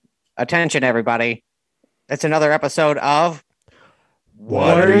Attention, everybody. It's another episode of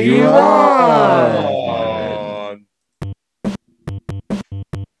What Are You On?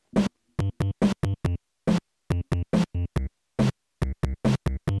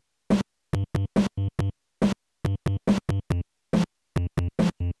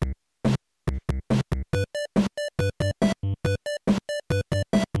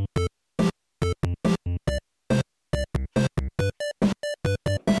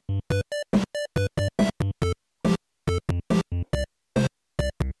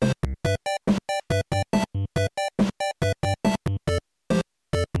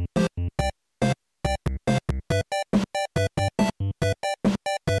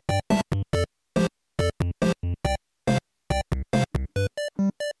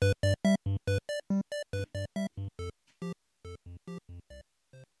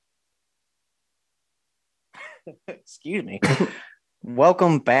 Excuse me.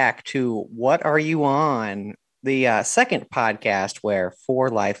 Welcome back to What Are You On? The second podcast where four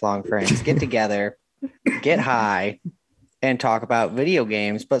lifelong friends get together, get high, and talk about video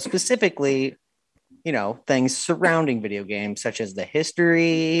games, but specifically, things surrounding video games, such as the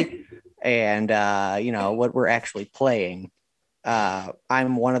history and, what we're actually playing.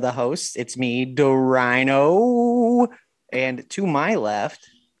 I'm one of the hosts. It's me, Dorino. And to my left...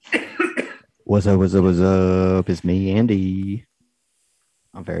 What's up? It's me, Andy.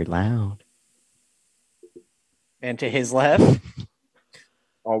 I'm very loud. And to his left,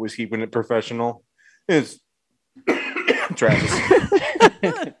 always keeping it professional, is Travis.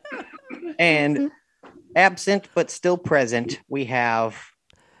 And absent but still present, we have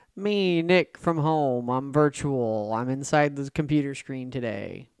me, Nick, from home. I'm virtual. I'm inside the computer screen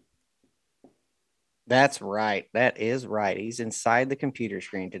today. That's right. That is right. He's inside the computer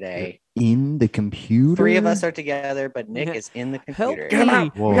screen today. In the computer? Three of us are together, but Nick is in the computer.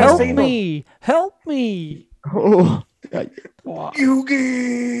 Help me! Help me! Oh,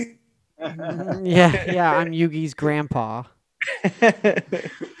 Yugi! Yeah, I'm Yugi's grandpa.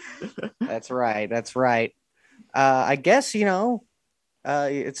 That's right. I guess,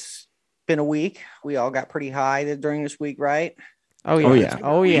 it's been a week. We all got pretty high during this week, right? Oh,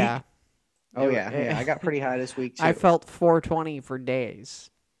 yeah. I got pretty high this week, too. I felt 420 for days.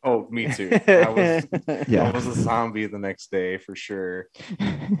 Oh, me too. I was a zombie the next day for sure.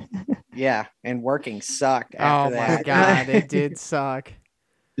 Yeah, and working sucked after that. Oh, my God, it did suck.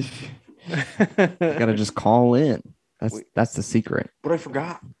 You gotta just call in. That's the secret. But I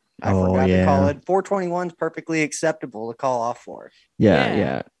forgot. I forgot to call it. 421 is perfectly acceptable to call off for.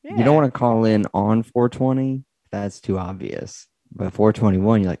 Yeah. You don't want to call in on 420. That's too obvious. But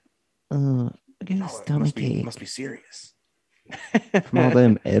 421, you're like, I get a stomach ache. Must be serious. From all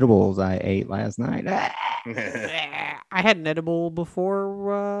them edibles I ate last night. I had an edible before,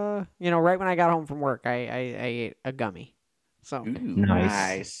 right when I got home from work. I ate a gummy. So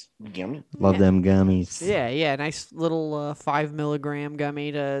nice. Yummy. Love them gummies. Yeah. Nice little 5 milligram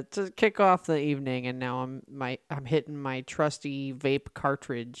gummy to kick off the evening. And now I'm hitting my trusty vape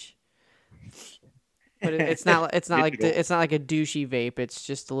cartridge. But it's not like a douchey vape. It's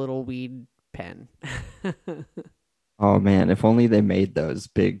just a little weed pen. Oh man, if only they made those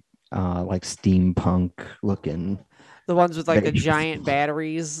big, like steampunk looking. The ones with like the giant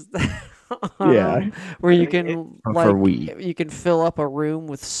batteries. Yeah, where you can for weed. You can fill up a room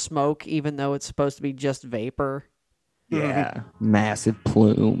with smoke, even though it's supposed to be just vapor. Yeah, massive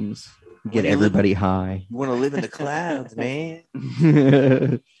plumes. Get everybody high. You want to live in the clouds, man.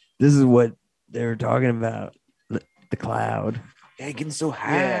 This is what they were talking about. The cloud. Yeah, getting so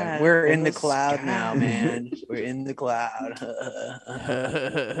high. Yeah, we're in the cloud now, man. We're in the cloud.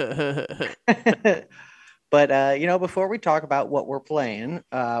 But, before we talk about what we're playing,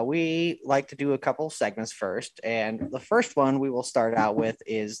 we like to do a couple segments first. And the first one we will start out with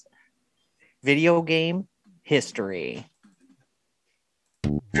is video game history.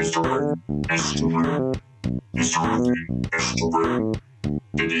 History.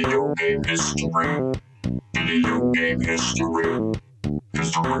 Video game history. Video game history.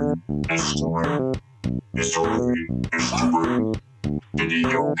 History.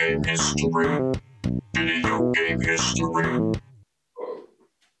 Video game history. Video game history.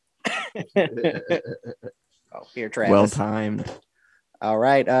 Oh, here, Travis. Well timed. All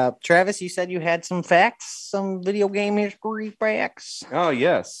right. Travis, you said you had some facts, some video game history facts. Oh,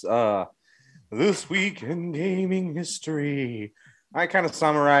 yes. This week in gaming history. I kind of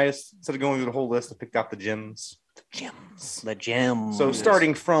summarized, instead of going through the whole list, I picked out the gems. The gems. So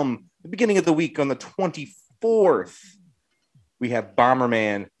starting from the beginning of the week on the 24th, we have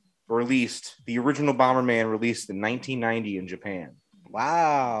Bomberman released, the original Bomberman released in 1990 in Japan.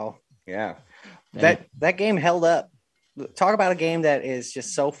 Wow. Yeah. That game held up. Talk about a game that is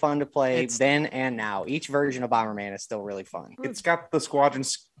just so fun to play It's- then and now. Each version of Bomberman is still really fun. It's got the squadron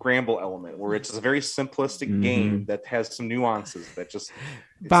scramble element where it's a very simplistic Mhm. game that has some nuances that just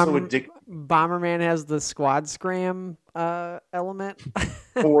it's Bomber- so addictive. Bomberman has the squad scram element.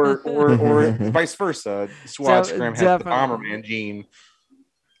 Or vice versa. Squad So, Scram has the definitely. Bomberman gene.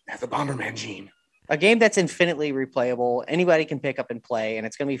 Has the Bomberman gene. A game that's infinitely replayable. Anybody can pick up and play, and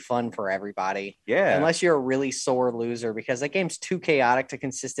it's going to be fun for everybody. Yeah. Unless you're a really sore loser, because that game's too chaotic to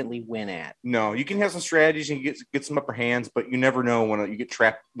consistently win at. No, you can have some strategies and get some upper hands, but you never know when you get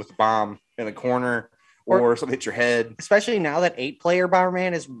trapped with a bomb in a corner or something hits your head. Especially now that 8-player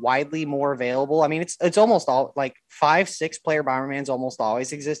Bomberman is widely more available. I mean, it's almost all like 5-6-player Bomberman's almost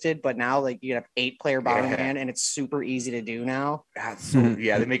always existed, but now like you have 8-player Bomberman, and it's super easy to do now.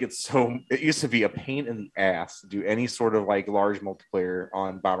 Yeah, they make it so. It used to be a pain in the ass to do any sort of like large multiplayer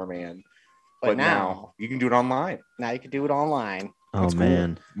on Bomberman, But now you can do it online. Now you can do it online. Oh That's cool.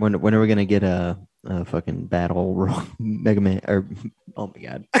 man, when are we gonna get a fucking battle Mega Man or oh my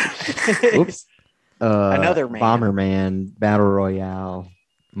god, oops, Another man. Bomberman Battle Royale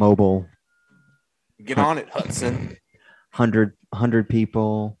mobile, Get on it, Hudson. 100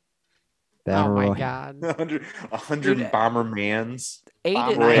 people. Battle Oh my Royale. god. 100 Dude, Bombermans. 8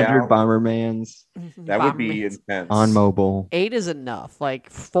 Bomber- 100 Bombermans That would be Bombermans. intense. on mobile. 8 is enough. Like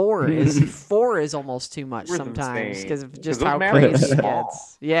 4 is almost too much 4 is sometimes insane. because of 'Cause just those how maps are crazy it small.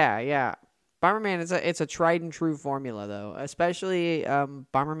 gets. Yeah. Bomberman is it's a tried and true formula though, especially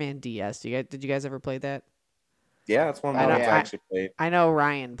Bomberman DS. Did you guys ever play that? Yeah, that's one of Oh, the ones yeah. I actually played. I know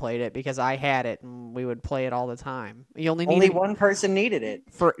Ryan played it because I had it and we would play it all the time. You only Only needed one person needed it.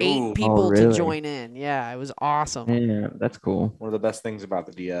 for 8 Ooh. people Oh, to really? join in. Yeah, it was awesome. Yeah, that's cool. One of the best things about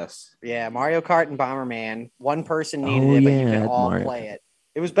the DS. Yeah, Mario Kart and Bomberman. One person needed Oh, it, but you yeah, could that's all Mario play it.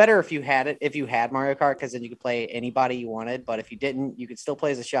 It was better if you had Mario Kart, because then you could play anybody you wanted. But if you didn't, you could still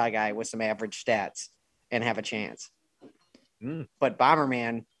play as a shy guy with some average stats and have a chance. Mm. But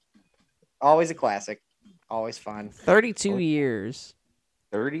Bomberman, always a classic, always fun. 32 years.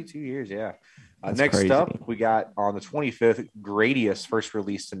 32 years, yeah. That's Next crazy. up, we got on the 25th, Gradius, first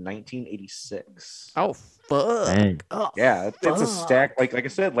released in 1986. Oh fuck. Dang. Oh, Yeah, it's a fuck. stack. Like I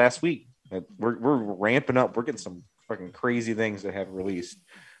said last week, we're ramping up. We're getting some fucking crazy things that have released.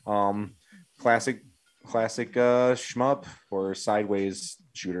 Classic shmup or sideways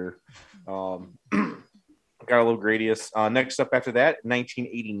shooter. Got a little Gradius. Next up after that,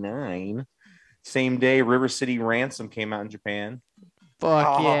 1989. Same day, River City Ransom came out in Japan.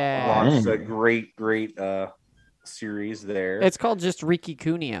 Fuck Oh, yeah. Launched Dang. a great series there. It's called just Riki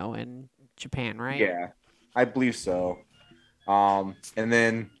Kunio in Japan, right? Yeah, I believe so. And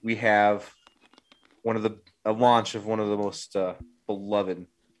then we have a launch of one of the most beloved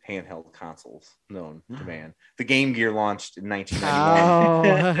handheld consoles known to man. The Game Gear launched in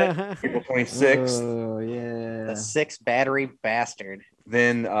 1991, Oh. April 26th. Oh yeah. The 6-battery bastard.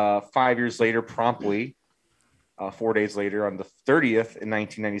 Then 5 years later, promptly, 4 days later, on the 30th in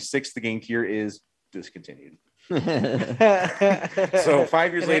 1996, the Game Gear is discontinued. So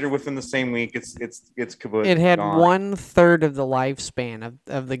 5 years later, within the same week, it's kaput. It had gone. 1/3 of the lifespan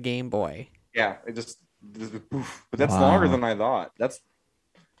of the Game Boy. Yeah, it just poof. But that's Wow. longer than I thought. That's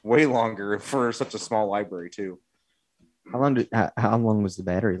way longer for such a small library too. how long was the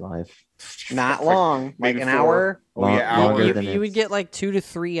battery life? Not long, like Maybe an 4. hour. Oh yeah, Longer hour. than You would its- get like 2 to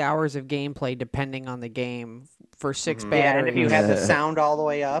 3 hours of gameplay depending on the game for 6 Mhm. Yeah, batteries. and if you had the Yeah. sound all the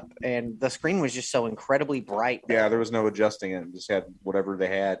way up, and the screen was just so incredibly bright. Yeah, there was no adjusting it. Just had whatever they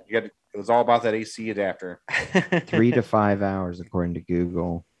had. It was all about that AC adapter. 3 to 5 hours according to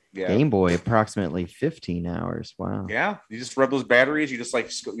Google. Yeah. Game Boy approximately 15 hours. Wow. Yeah, you just rub those batteries. You just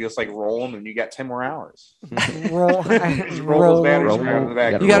roll them, and you got 10 more hours. roll, Just roll those batteries roll. around in the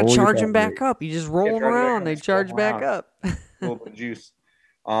back. You got Roll to your charge them battery. back up. You just roll Yeah, them charge it back around. up, They just charge roll back around. up. A little bit of juice.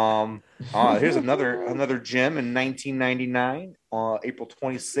 Here's another gem in 1999, April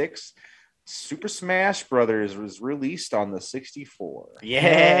 26th. Super Smash Brothers was released on the 64. Yeah.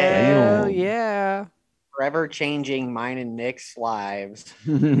 Hell Damn. yeah. Forever changing mine and Nick's lives.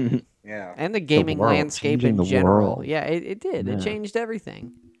 Yeah, And the gaming world, landscape changing in the general. world. Yeah, it did. Yeah. It changed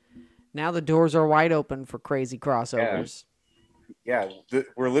everything. Now the doors are wide open for crazy crossovers.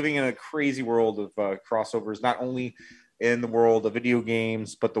 we're living in a crazy world of crossovers, not only in the world of video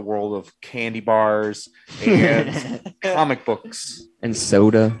games, but the world of candy bars and comic books. And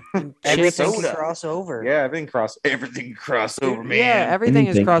soda. And Everything chips. can Soda. cross over. Yeah, everything crossover, man. Yeah, everything is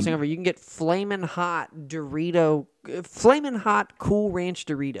Anything. crossing over. You can get flaming hot flaming hot Cool Ranch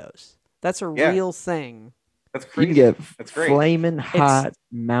Doritos. That's a Yeah. real thing. That's You crazy. can get That's great. flaming hot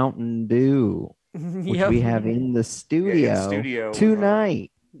Mountain Dew, which Yep. we have in the studio, studio.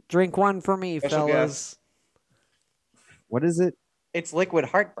 tonight. Drink one for me, Special fellas. What is it? It's liquid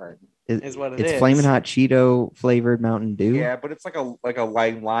heartburn. Is what it it's is. flaming hot Cheeto flavored Mountain Dew. Yeah, but it's like a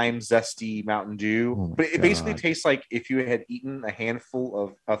lime zesty Mountain Dew. Oh my but it basically God. tastes like if you had eaten a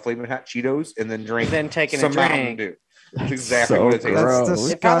handful of Flamin' Hot Cheetos and then drank Then taking a some drink. Mountain Dew. That's That's exactly so what it tastes like. gross. That's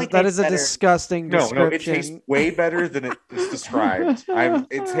It probably that is a tastes better. disgusting No, it description. tastes way better than it is described.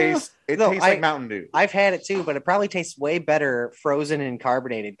 It tastes No, like Mountain Dew. I've had it too, but it probably tastes way better frozen and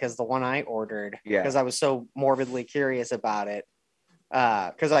carbonated because the one I ordered, Yeah. because I was so morbidly curious about it,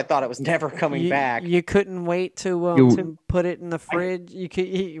 because I thought it was never coming back. You couldn't wait to put it in the fridge.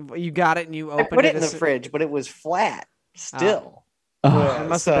 You got it and you I opened put it in the as- fridge, but it was flat still. It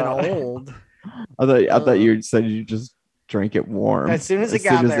must have So- been old. I thought you said you just drank it warm. As soon as it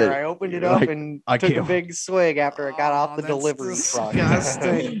got there, I opened it you're up like, and I took a can't- big swig after it got off the that's delivery truck.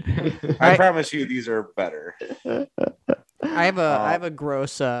 disgusting. I promise you, these are better. I have a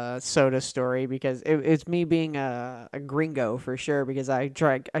gross soda story because it's me being a gringo for sure because I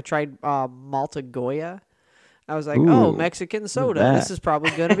tried Malta Goya. I was like, oh, Ooh, Mexican soda. that? This is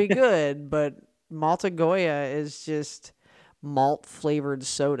probably gonna be good, but Malta Goya is just malt flavored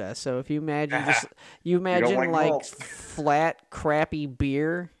soda. So if you imagine like like malt. flat crappy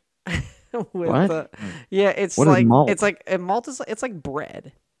beer with What? it's What is like malt? it's like and malt is it's like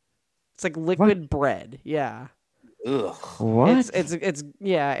bread. It's like liquid bread. Yeah. Ugh. What? It's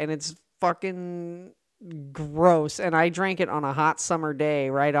yeah, and it's fucking gross. And I drank it on a hot summer day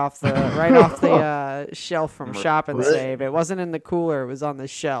right off the shelf from Shop and Save. It wasn't in the cooler; it was on the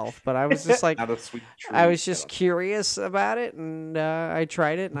shelf. But I was just like, Not a sweet treat. I was just curious about it, and I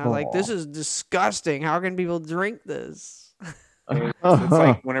tried it, and I was like, this is disgusting. How can people drink this? It's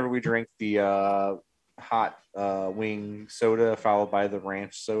like whenever we drink the hot wing soda followed by the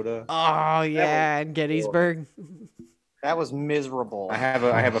ranch soda. Oh yeah, and Gettysburg. That was miserable. I have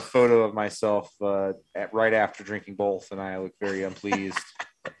a photo of myself right after drinking both, and I look very unpleased.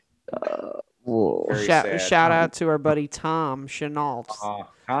 Whoa. Very sad. Shout out to our buddy Tom Chenault. Tom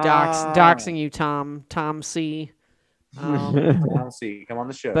Doxing you, Tom C. C, come on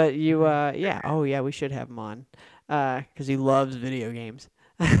the show. But you, yeah, oh yeah, we should have him on, because he loves video games.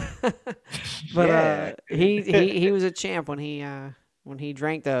 But Yeah. he was a champ when he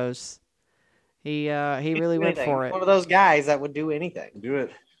drank those. He really went for it. One of those guys that would do anything. Do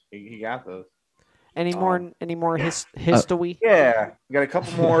it. He got those. Any more history? Yeah, we got a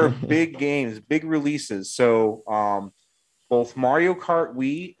couple more big games, big releases. So, both Mario Kart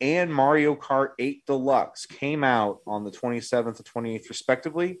Wii and Mario Kart 8 Deluxe came out on the 27th and 28th,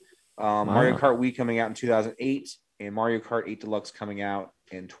 respectively. Mario Kart Wii coming out in 2008, and Mario Kart 8 Deluxe coming out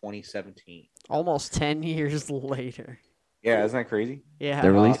in 2017. Almost 10 years later. Yeah, isn't that crazy? Yeah.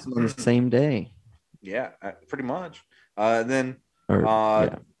 They're released on the same day. Yeah, pretty much. Then Or,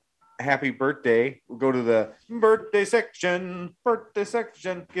 yeah. happy birthday. We'll go to the birthday section.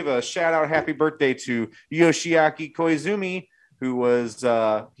 Give a shout out happy birthday to Yoshiaki Koizumi, who was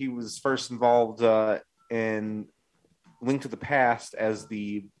he was first involved in Link to the Past as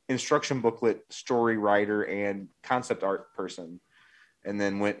the instruction booklet story writer and concept art person, and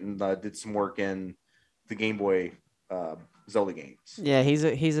then went and did some work in the Game Boy Zelda games. Yeah, he's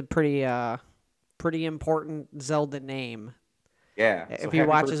a pretty important Zelda name. Yeah. so If you happy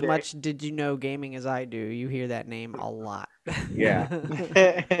watch as birthday. much Did You Know gaming as I do, you hear that name a lot. Yeah.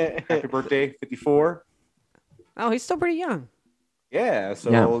 Happy birthday, 54. Oh, he's still pretty young. Yeah,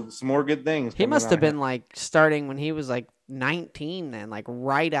 so Yeah. some more good things. He coming must have out. been like starting when he was like 19 then, like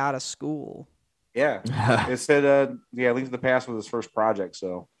right out of school. Yeah. It said Link to the Past was his first project,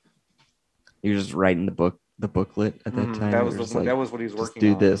 so You're just writing the booklet at that Mhm. time. That You're just like, that was what he was just working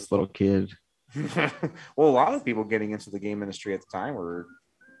do on. this, little kid. Well, a lot of people getting into the game industry at the time were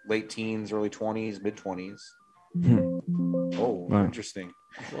late teens, early 20s, mid 20s. Hmm. Oh, Wow. interesting.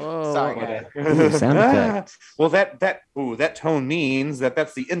 Whoa. Sorry, guys. Ooh, sound effects. Well, that tone means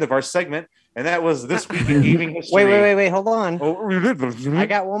that's the end of our segment, and that was this week in gaming history. Wait, hold on. Oh, I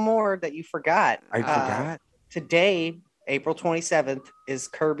got one more that you forgot. I forgot. Today, April 27th, is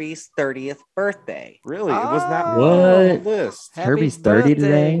Kirby's 30th birthday. Really, it was not What? on the list. Happy Kirby's 30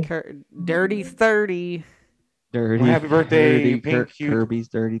 birthday, today? Dirty 30. Dirty. Well, happy birthday, dirty Pink Cute. Kirby's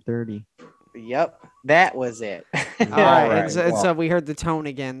dirty 30. Yep, that was it. All All right. right, And so well. we heard the tone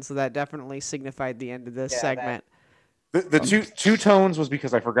again, so that definitely signified the end of this Yeah, segment. The two tones was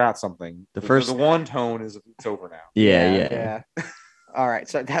because I forgot something. The first- the one tone is it's over now. Yeah. All right,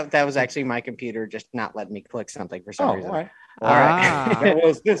 so that was actually my computer just not letting me click something for some reason. all right. All right. That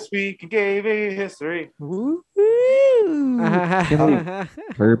was this week in gaming history.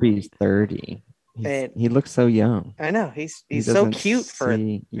 Kirby's 30. He looks so young. I know he's He so doesn't cute for.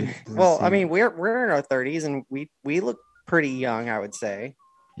 see- he doesn't Well, I see- mean, we're in our 30s and we look pretty young. I would say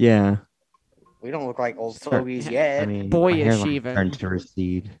yeah. we don't look like old Sure. fogies I yet. mean, Boyish my hairline even. starting to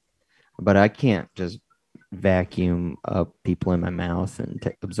recede, but I can't just vacuum up people in my mouth and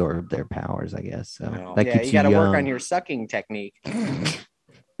absorb their powers. I guess so. No. That Yeah, keeps you got to work young. on your sucking technique.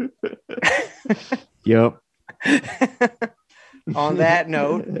 Yep. On that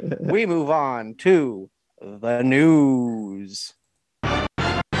note, we move on to the news.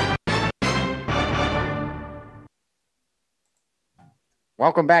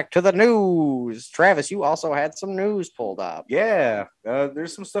 Welcome back to the news. Travis, you also had some news pulled up. Yeah,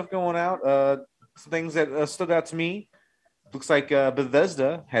 there's some stuff going out. Some things that stood out to me. Looks like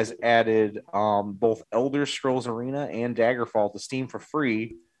Bethesda has added both Elder Scrolls Arena and Daggerfall to Steam for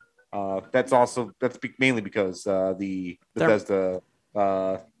free. That's mainly because the Bethesda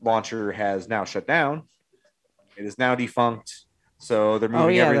launcher has now shut down. It is now defunct, so they're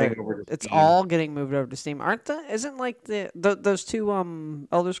moving everything over to It's Steam. all getting moved over to Steam. Aren't the isn't like those two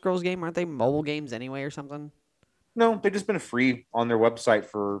Elder Scrolls game, aren't they mobile games anyway or something? No, they've just been free on their website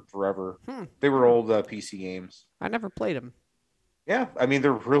for forever. They were old PC games. I never played them. Yeah, I mean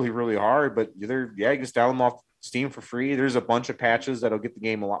they're really, really hard, but you just download them off Steam for free. There's a bunch of patches that'll get the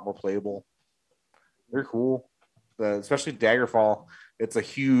game a lot more playable. They're cool, especially Daggerfall. It's a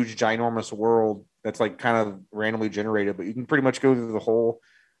huge, ginormous world that's like kind of randomly generated, but you can pretty much go through the whole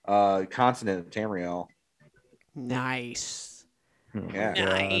continent of Tamriel. Nice. Yeah,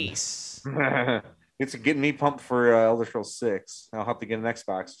 Nice. it's getting me pumped for Elder Scrolls 6. I'll have to get an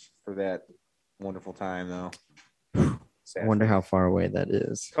Xbox for that wonderful time though. I wonder how far away that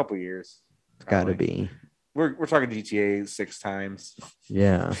is. A couple years. It's got to probably. be. We're talking GTA 6 times.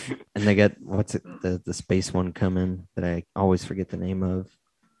 Yeah. And they got the space one coming that I always forget the name of.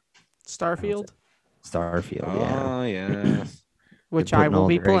 Starfield, Starfield, Oh yeah. which They're I putting will all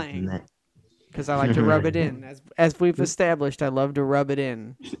be their eggs in playing that. because I like to rub it in. As we've established, I love to rub it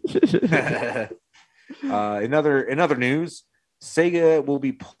in. In other news, Sega will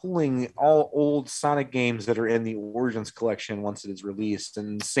be pulling all old Sonic games that are in the Origins collection once it is released,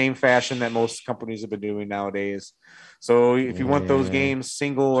 in the same fashion that most companies have been doing nowadays. So if you want those Yeah. games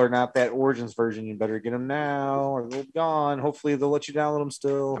single or not that Origins version, you better get them now or they'll be gone. Hopefully they'll let you download them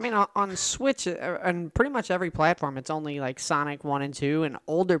still. I mean, on Switch and pretty much every platform, it's only like Sonic 1 and 2, and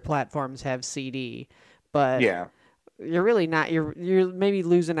older platforms have CD. But yeah. you're really not. You're maybe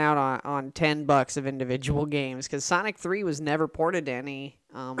losing out on $10 of individual games because Sonic 3 was never ported to any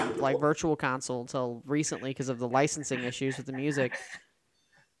like virtual console until recently because of the licensing issues with the music.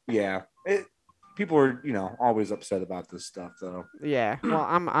 Yeah. People are, always upset about this stuff though. Yeah, well,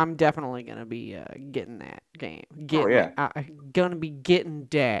 I'm definitely gonna be getting that game. Gonna be getting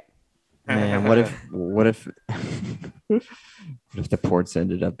that. Man, what if what if the ports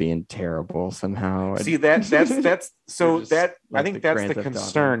ended up being terrible somehow? See that's so Just that I like think the that's Grand the Theft Auto.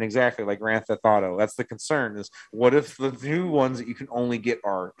 concern, exactly like Grand Theft Auto. That's the concern is what if the new ones that you can only get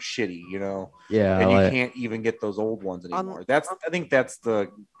are shitty, Yeah, and you like- can't even get those old ones anymore. I think that's the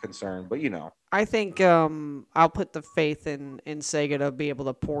concern, but I think I'll put the faith in Sega to be able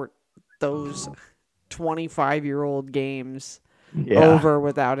to port those 25-year-old games over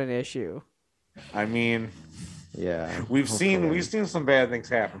without an issue. I mean, yeah. we've seen some bad things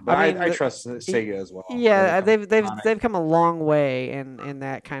happen, but I mean, I trust Sega as well. Yeah, When it comes to Sonic. they've come a long way in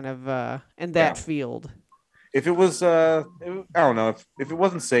that kind of in that field. If it was, I don't know. If it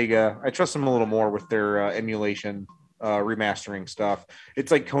wasn't Sega, I trust them a little more with their emulation, remastering stuff.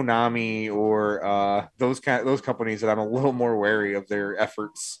 It's like Konami or those companies that I'm a little more wary of their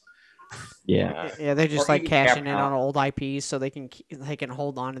efforts. Yeah. Yeah, they're just Or like even cashing in Capcom. on old IPs so they can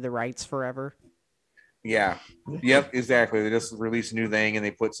hold on to the rights forever. Yeah. Yep. Exactly. They just release a new thing and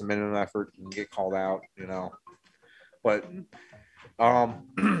they put some minimum effort and get called out. But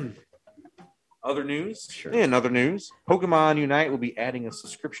other news. Sure. In other news, Pokemon Unite will be adding a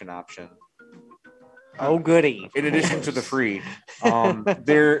subscription option. Oh, goody. In addition to the free,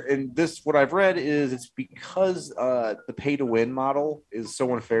 what I've read is it's because the pay to win model is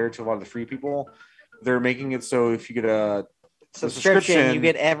so unfair to a lot of the free people. They're making it so if you get a Subscription, you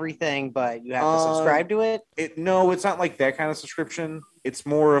get everything, but you have to subscribe to it. No, it's not like that kind of subscription. It's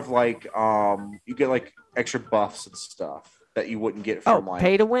more of like you get like extra buffs and stuff that you wouldn't get from like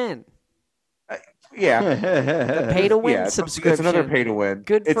pay to win. yeah. The pay to win Yeah, subscription. It's another pay to win.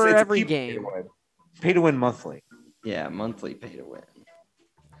 Good for It's a every cheap game. Pay to win monthly. Yeah, monthly pay to win.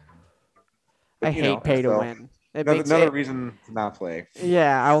 I hate pay to win. It Another, makes another it, reason to not play.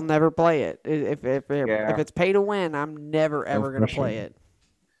 yeah, I'll never play it. If Yeah. it's pay to win, I'm never ever gonna play pressure. it.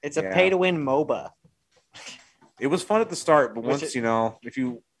 It's a Yeah. pay-to-win MOBA. It was fun at the start, but Which once if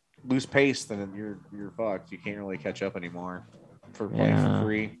you lose pace, then you're fucked. You can't really catch up anymore for playing Yeah. for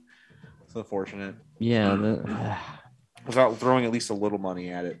free. It's unfortunate. Yeah, Without throwing at least a little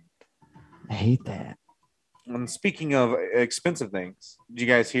money at it. I hate that. And speaking of expensive things, did you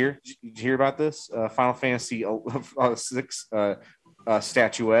guys hear? Did you hear about this? Final Fantasy 6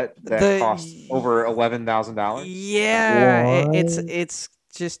 statuette that cost over $11,000. Yeah, What? it's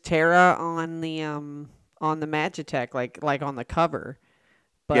just Terra on the Magitech, like on the cover.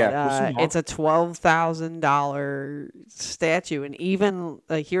 But Yeah, it's a $12,000 statue, and even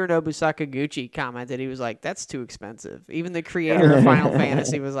Hironobu Sakaguchi commented, he was like, "That's too expensive." Even the creator of Final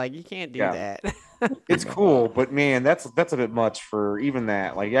Fantasy was like, "You can't do Yeah. that." It's cool, but man, that's a bit much for even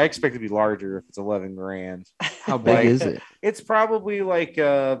that. Like I expect it to be larger if it's 11 grand. How big Like, is it? It's probably like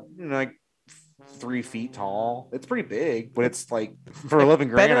like 3 feet tall. It's pretty big, but it's like for 11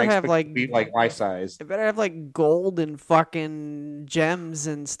 grand, better I have, expect it to be like life size. It better have like gold and fucking gems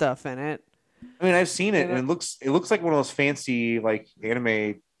and stuff in it. I mean, I've seen it, and it looks like one of those fancy like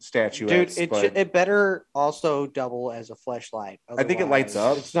anime statuettes. Dude, but it better also double as a fleshlight. I think it lights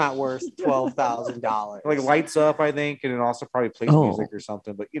Otherwise, up. It's not worth $12,000. like lights up, I think, and it also probably plays Oh. music or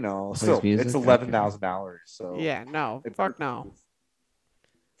something. But Plays still, music? it's $11,000. So Yeah, no, fuck no.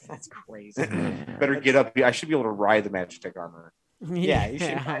 That's crazy. better get up. I should be able to ride the Magitech armor. Yeah, you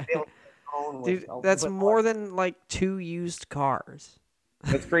should be able to own with Dude, a that's little bit more than like 2 used cars.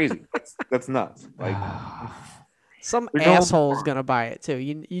 That's crazy. that's nuts. Like Some There's no- asshole's gonna buy it too.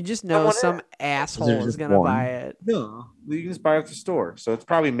 You just know Someone some asshole There's is just gonna one. buy it. no, you can just buy it at the store. So it's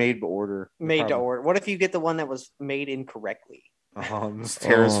probably made to order. made to Probably- order. What if you get the one that was made incorrectly? Tara's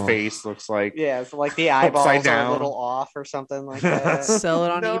Oh. face looks like Yeah, so like the eyeballs are down. a little off or something like that. Sell it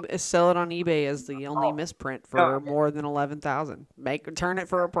on No. eBay. Sell it on eBay as the only misprint for more than 11,000. Turn it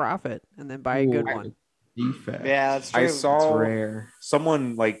for a profit and then buy a good Ooh. one. Defect. Yeah, that's true. I It's saw rare.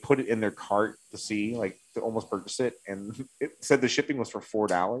 someone like put it in their cart to see, like to almost purchase it, and it said the shipping was for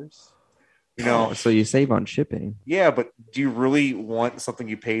 $4. You know, Oh, so you save on shipping. yeah, but do you really want something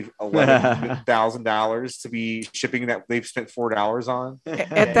you paid $11,000 to be shipping that they've spent $4 on?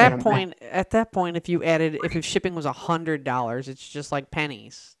 At that point, if shipping was $100, it's just like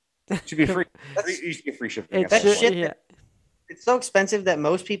pennies. It should be free. You should get free shipping. It That should- shit- yeah. It's so expensive that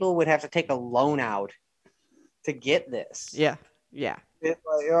most people would have to take a loan out to get this. Yeah.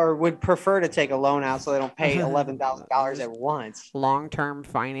 Or would prefer to take a loan out so they don't pay $11,000 at once. Long-term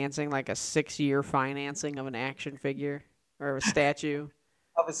financing, like a 6-year financing of an action figure or a statue.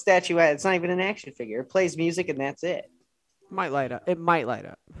 Of a statuette, it's not even an action figure. It plays music and that's it. Might light up. It might light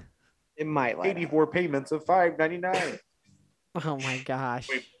up. It might like 84 payments of $5.99. Oh my gosh.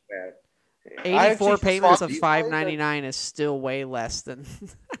 Wait, bad. 84 actually payments saw of these $5.99 is still way less than.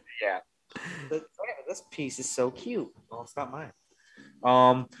 Yeah. This piece is so cute. Well, it's not mine.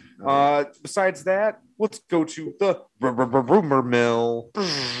 Besides that, let's go to the rumor mill.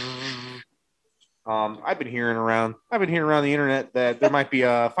 I've been hearing around the internet that there might be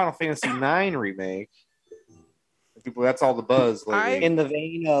a Final Fantasy IX remake. People, that's all the buzz lately. In the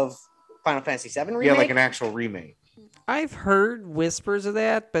vein of Final Fantasy VII remake? Yeah, like an actual remake. I've heard whispers of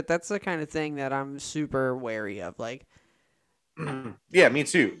that, but that's the kind of thing that I'm super wary of. Like, Yeah, me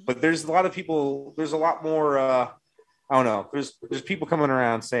too. But there's a lot of people. There's a lot more. I don't know. There's people coming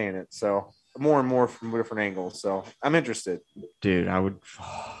around saying it. So more and more from different angles. So I'm interested. Dude, I would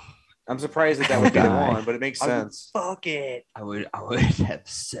I'm surprised that would be the Die. one, but it makes sense. Fuck it. I would have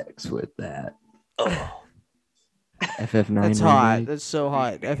sex with that. FF9 that's hot. remake. That's so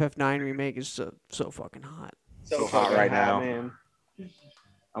hot. FF9 remake is so fucking hot. So hot fucking right now. man.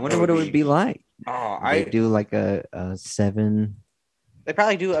 I wonder what it would be like. Oh, They do like a 7. They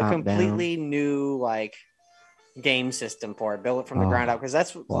probably do a Top completely new like game system for it, build it from the Oh, ground up because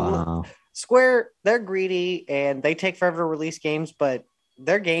that's Wow. Square. They're greedy and they take forever to release games, but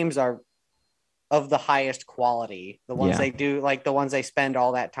their games are of the highest quality. The ones Yeah. they do, like the ones they spend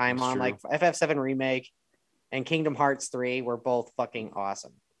all that time That's on, true. like FF7 remake and Kingdom Hearts 3 were both fucking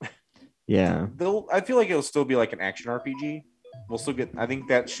awesome. Yeah. I feel like it'll still be like an action RPG. We'll still get. I think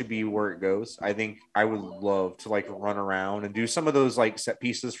that should be where it goes. I think I would love to like run around and do some of those like set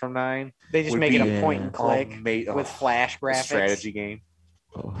pieces from 9. They just Would make it be- a point and click Mate, with flash a graphics. strategy game,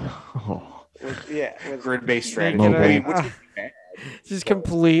 Oh. With grid-based strategy. Make it I a- mean, which would be bad. Just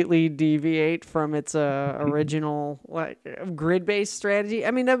completely deviate from its original like grid-based strategy.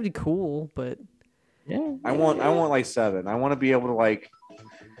 I mean, that would be cool, but Yeah. I want like 7. I want to be able to like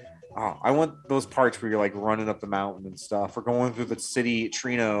Oh, I want those parts where you're like running up the mountain and stuff, or going through the city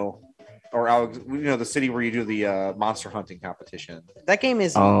Trino, or the city where you do the monster hunting competition. That game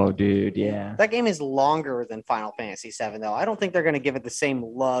is Oh, dude, yeah. that game is longer than Final Fantasy VII, though. I don't think they're going to give it the same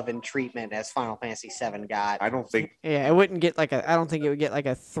love and treatment as Final Fantasy VII got. I don't think. Yeah, it wouldn't get like I don't think it would get like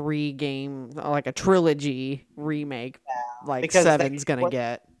a 3-game, like a trilogy remake, like because Seven's gonna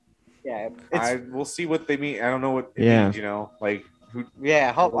get. Yeah, We'll see what they mean. I don't know what it Yeah. means. Like who.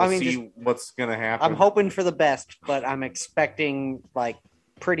 yeah. We'll see what's gonna happen. I'm hoping for the best, but I'm expecting like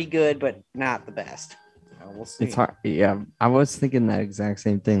pretty good, but not the best. We'll see. It's hard. Yeah, I was thinking that exact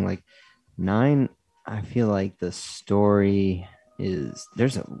same thing. Like 9, I feel like the story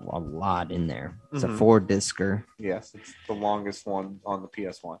there's a lot in there. It's a 4-discer. Yes, it's the longest one on the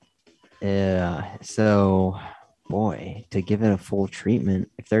PS1. Yeah. So, boy, to give it a full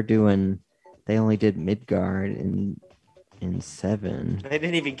treatment, if they only did Midgard in 7. They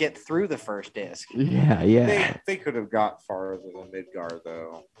didn't even get through the first disc. Yeah. They could have got farther than Midgard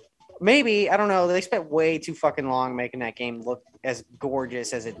though. Maybe, I don't know. They spent way too fucking long making that game look as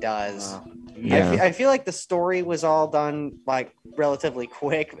gorgeous as it does. Yeah. I feel like the story was all done like relatively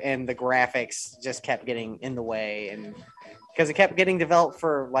quick, and the graphics just kept getting in the way, and because it kept getting developed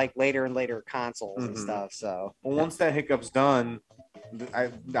for like later and later consoles and stuff. So Well, once that hiccup's done,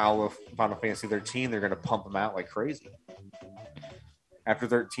 now with Final Fantasy 13, they're going to pump them out like crazy. After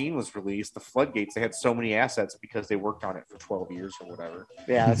 13 was released, the floodgates, they had so many assets because they worked on it for 12 years or whatever.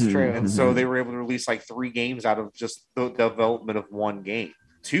 yeah, that's true. And so they were able to release like 3 games out of just the development of one game.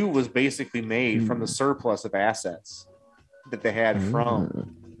 2 was basically made from the surplus of assets that they had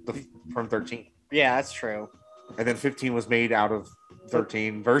from 13. Yeah, that's true. And then 15 was made out of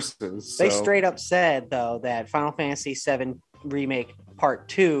 13 verses. They so- straight up said though that Final Fantasy VII Remake Part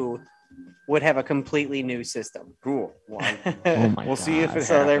 2 would have a completely new system. Cool. Well, Oh my we'll see if it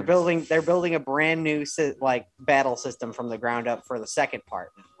So they're happens. building a brand new like battle system from the ground up for the second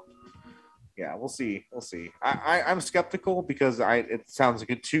part. Yeah, we'll see. I'm skeptical because it sounds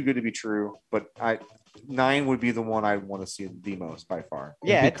like too good to be true, but 9 would be the one I'd want to see the most by far.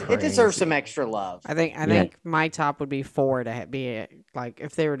 Yeah, be it deserves crazy. some extra love. I think my top would be 4 to be like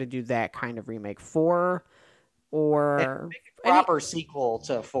if they were to do that kind of remake, 4 or Proper sequel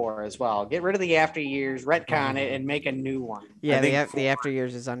to 4 as well. Get rid of the after years, retcon it, and make a new one. yeah, I think the after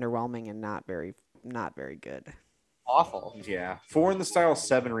years is underwhelming and not very good. Awful. Yeah, 4 in the style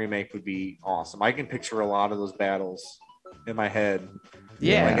 7 remake would be awesome. I can picture a lot of those battles in my head.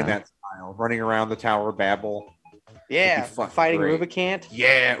 Yeah. like in that style, running around the Tower of Babel. Yeah, fucking fighting great. Rubicant.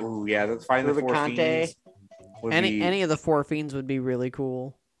 Yeah, that's fighting the 4 Rubicante. fiends. would be- Any of the 4 fiends would be really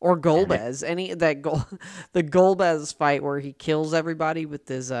cool. Or Golbez, the Golbez fight where he kills everybody with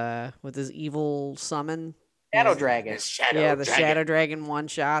his evil summon. Shadow Dragon. The Shadow Dragon one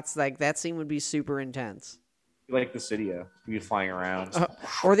shots, like that scene would be super intense. like the Cydia, be flying around.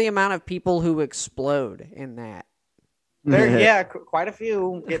 Or the amount of people who explode in that. Quite a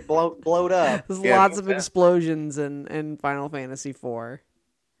few get blowed up. There's Yeah, lots of yeah. explosions in Final Fantasy IV.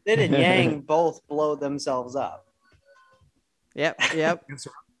 Sid and Yang both blow themselves up Yep.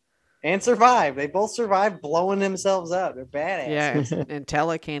 and survive. They both survived blowing themselves up. They're badass. Yeah, and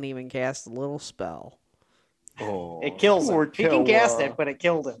Tella can't even cast a little spell. Oh, It kills him. poor He can cast Tella. it, but it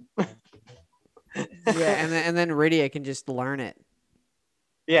killed him. Yeah, and then Rydia can just learn it.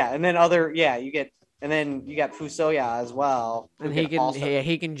 Yeah, and then you got Fusoya as well. who And he also-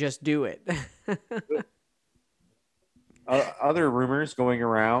 can just do it. Other rumors going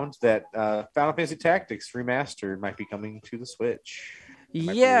around that Final Fantasy Tactics Remastered might be coming to the Switch.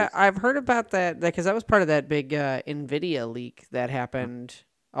 Yeah, I've heard about that because that was part of that big NVIDIA leak that happened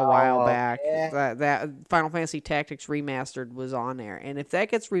a while back. yeah. That Final Fantasy Tactics Remastered was on there, and if that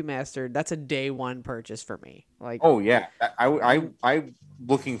gets remastered, that's a day one purchase for me. Like, Oh yeah, I'm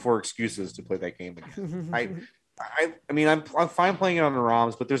looking for excuses to play that game again. I mean, I'm fine playing it on the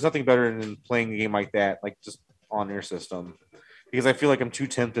ROMs, but there's nothing better than playing a game like that, like just on your system, because I feel like I'm too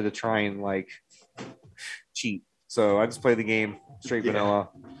tempted to try and like cheat. So I just play the game straight vanilla.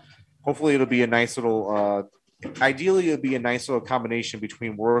 Hopefully, it'll be a nice little. Ideally, it'll be a nice little combination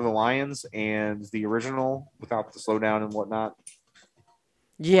between War of the Lions and the original, without the slowdown and whatnot.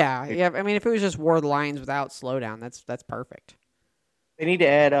 yeah. I mean, if it was just War of the Lions without slowdown, that's perfect. They need to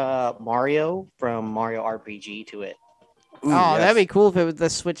add Mario from Mario RPG to it. Ooh, That'd be cool if it was the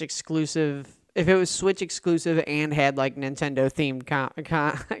Switch exclusive. If it was Switch exclusive and had like Nintendo themed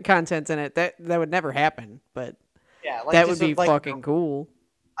content in it, that would never happen. But Yeah, like that would just be like, fucking cool.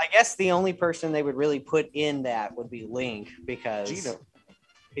 I guess the only person they would really put in that would be Link because Gino.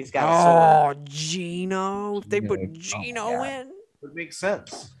 he's got a sword. Oh, Gino! If they put Gino in, Would make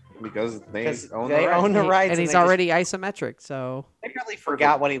sense. Because they own the rights. And he's they already isometric, so they probably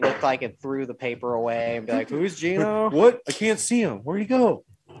forgot what he looked like and threw the paper away and be like, "Who's Gino?" What? I can't see him. Where'd he go?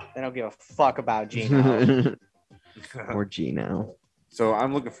 They don't give a fuck about Gino. Or Gino. So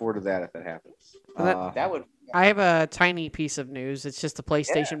I'm looking forward to that if that happens. That would. I have a tiny piece of news. It's just the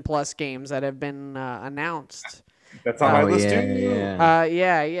PlayStation Plus games that have been announced. That's on my list too.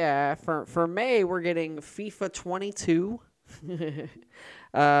 Yeah. For May, we're getting FIFA 22,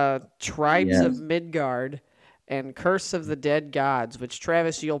 Tribes of Midgard, and Curse of the Dead Gods, which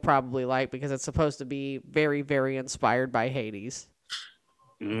Travis you'll probably like because it's supposed to be very, very inspired by Hades.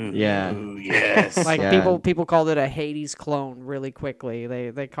 Yeah. Ooh, yes. Like Yeah. people called it a Hades clone really quickly.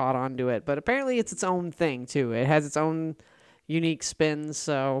 They caught on to it, but apparently it's its own thing too. It has its own unique spins,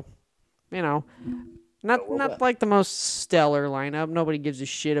 so not like the most stellar lineup. Nobody gives a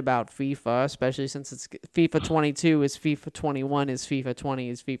shit about FIFA, especially since it's FIFA 22 is FIFA 21 is FIFA 20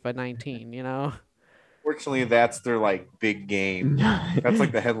 is FIFA 19, Fortunately, that's their like big game. That's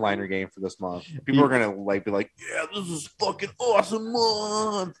like the headliner game for this month. People are gonna be like, "Yeah, this is fucking awesome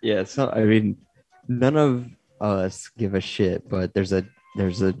month." Yeah, so I mean, none of us give a shit, but there's a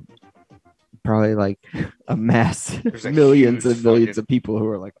probably like a mass There's a millions huge and millions fucking- of people who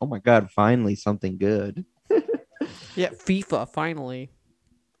are like, oh my god, finally something good. Yeah, FIFA finally.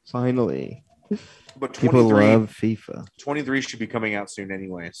 Finally. But People 23, love FIFA. 23 should be coming out soon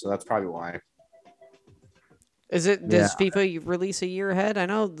anyway, so that's probably why. Does FIFA release a year ahead? I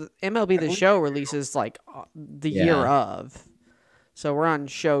know the MLB The Show releases like the year of. So we're on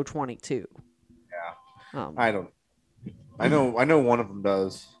show 22. Yeah. Um, I know one of them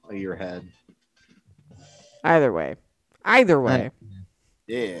does a year ahead. Either way.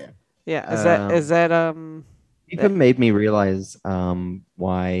 Yeah. Yeah, is that FIFA made me realize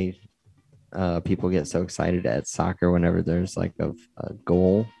why people get so excited at soccer whenever there's like a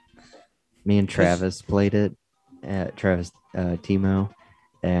goal. Me and Travis played it at Timo,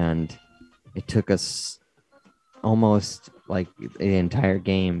 and it took us almost like the entire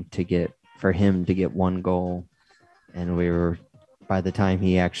game for him to get one goal, and by the time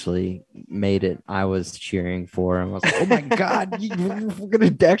he actually made it, I was cheering for him. I was like, "Oh my god, we're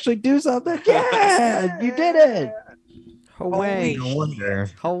gonna actually do something! Yeah, you did it!" Away. No wonder.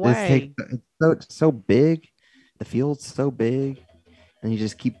 Away. It's so big. The field's so big, and you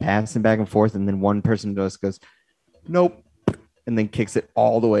just keep passing back and forth, and then one person just goes, "Nope," and then kicks it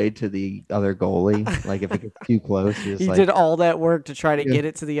all the way to the other goalie. Like if it gets too close, you're just He like, did all that work to try to Yeah. get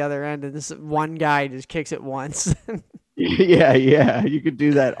it to the other end, and this one guy just kicks it once. yeah, you could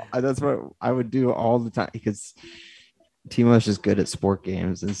do that. That's what I would do all the time because Timo's just good at sport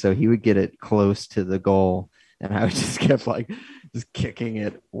games, and so he would get it close to the goal, and I would just kept like just kicking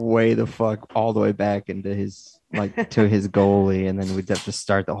it way the fuck all the way back into his to his goalie, and then we'd have to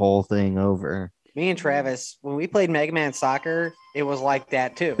start the whole thing over. Me and Travis, when we played Mega Man Soccer, it was like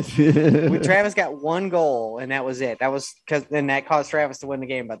that too. Travis got one goal, and that was it. That was then that caused Travis to win the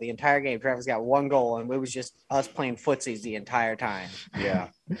game. But the entire game, Travis got one goal, and it was just us playing footsies the entire time. Yeah.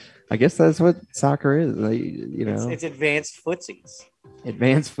 I guess that's what soccer is. Like, It's advanced footsies.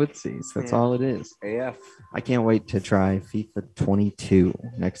 advanced footsies. That's Yeah. all it is. AF. I can't wait to try FIFA 22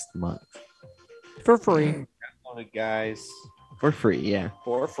 next month For free. On it, guys. for free. Yeah,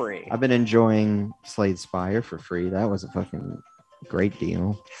 For free. I've been enjoying Slade Spire for free. That was a fucking great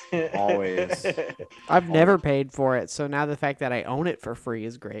deal. Always. I've never paid for it, so now the fact that I own it for free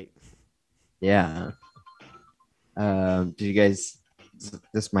is great. Yeah. Did you guys?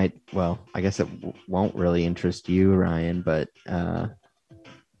 This might. Well, I guess it won't really interest you, Ryan, but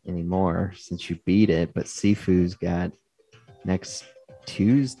anymore since you beat it. But Sifu's got next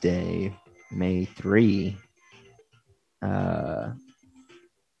Tuesday, May 3.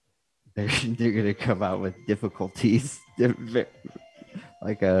 They're gonna come out with difficulties,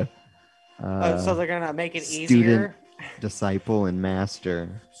 like a So they're gonna make it student, easier. disciple, and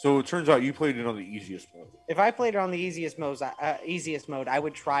master. So it turns out you played it on the easiest mode. If I played it on the easiest mode, I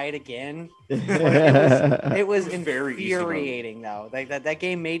would try it again. It was It was very easy mode. infuriating though. Like that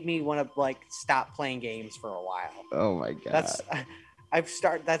game made me want to stop playing games for a while. Oh my god!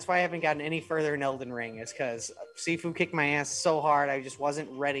 That's why I haven't gotten any further in Elden Ring, is because Sifu kicked my ass so hard I just wasn't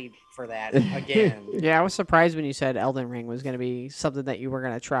ready for that again. Yeah, I was surprised when you said Elden Ring was going to be something that you were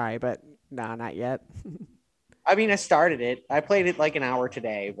going to try, but nah, not yet. I mean, I started it. I played it like an hour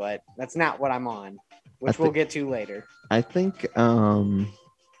today, but that's not what I'm on, which we'll get to later. I think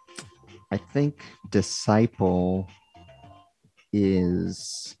Disciple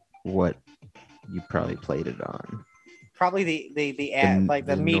is what you probably played it on. probably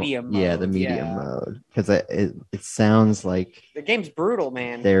the medium mode. Yeah, the medium mode, because it sounds like the game's brutal,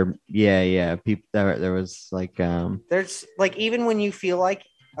 man. People there was like there's like, even when you feel like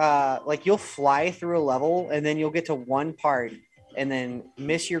you'll fly through a level and then you'll get to one part and then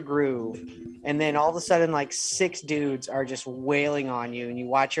miss your groove, and then all of a sudden like 6 dudes are just wailing on you and you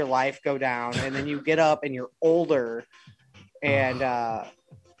watch your life go down, and then you get up and you're older and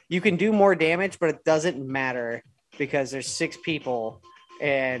you can do more damage, but it doesn't matter because there's 6 people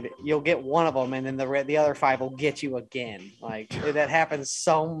and you'll get one of them and then the other 5 will get you again. Like, that happens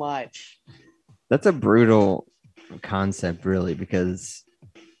so much. That's a brutal concept, really, because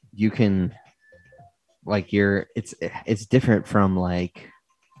you can like it's different from like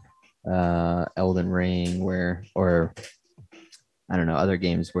Elden Ring or I don't know, other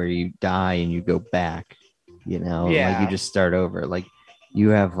games where you die and you go back, like you just start over. Like, you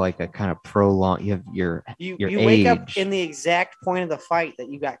have like a kind of prolonged, you have your you age. Wake up in the exact point of the fight that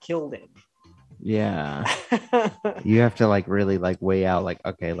you got killed in. Yeah. You have to like really like weigh out like,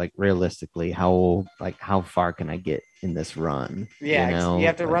 okay, like realistically, how far can I get in this run? Yeah, you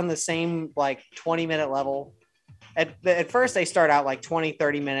have to run the same like 20-minute level. At first they start out like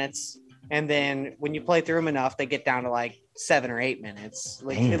 20-30 minutes, and then when you play through them enough, they get down to like 7 or 8 minutes.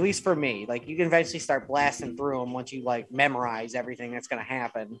 Like, at least for me, like you can eventually start blasting through them once you like memorize everything that's going to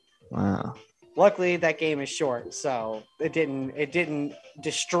happen. Wow. Luckily that game is short, so it didn't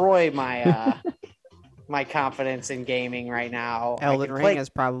destroy my my confidence in gaming right now. Elden Ring is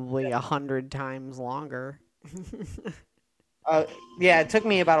probably 100 times longer. Yeah, it took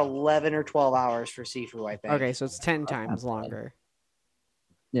me about 11 or 12 hours for Sifu, I think. Okay, so it's 10 times longer.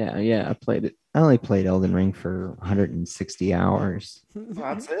 Yeah, I played it. I only played Elden Ring for 160 hours.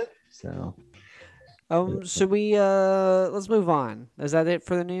 That's it. So, should we let's move on. Is that it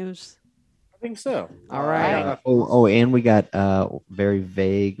for the news? I think so. All right. And we got very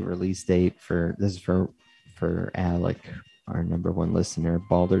vague release date for Alec, our number 1 listener.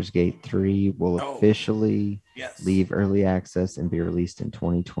 Baldur's Gate 3 will officially leave early access and be released in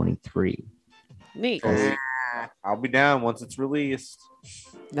 2023. Neat. I'll be down once it's released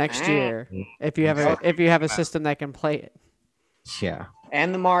Next year, if you have a system that can play it. Yeah.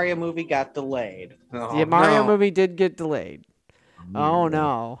 And the Mario movie got delayed. The Mario movie did get delayed. Oh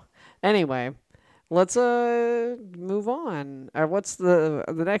no. Anyway, let's move on. What's the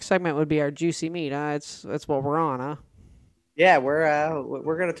next segment would be our juicy meat. That's what we're on, huh? Yeah,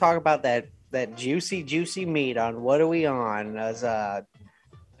 we're gonna talk about that juicy meat on what are we on? Does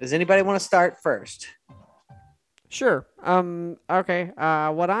anybody want to start first? Sure. Okay.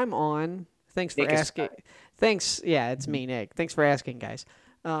 What I'm on. Thanks for asking. Thanks. Yeah, it's me, Nick. Thanks for asking, guys.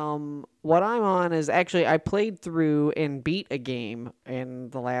 What I'm on is actually I played through and beat a game in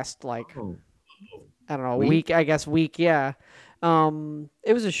the last I don't know, week. I guess week. Yeah.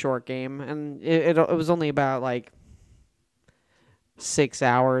 It was a short game, and it was only about like 6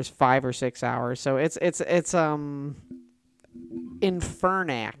 hours, 5 or 6 hours. So it's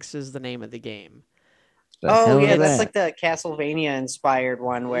Infernax is the name of the game. That's like the Castlevania inspired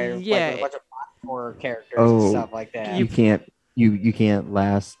one where like a bunch of horror characters and stuff like that. You can't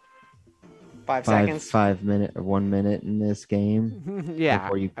last 5 seconds, 5 minutes or 1 minute in this game. Yeah,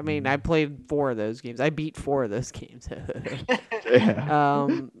 I mean, I played 4 of those games. I beat 4 of those games. The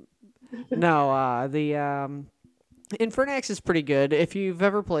Infernax is pretty good. If you've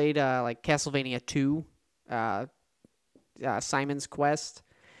ever played like Castlevania 2, Simon's Quest,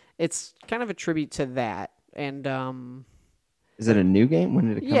 it's kind of a tribute to that. And is it a new game? When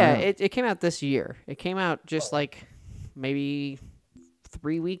did it come out? Yeah, it came out this year. It came out just like maybe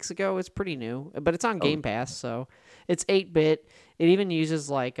 3 weeks ago. It's pretty new, but it's on Game Pass, so it's 8-bit. It even uses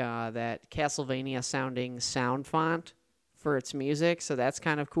like that Castlevania sounding sound font for its music, so that's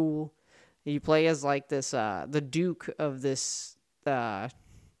kind of cool. You play as like this the Duke of this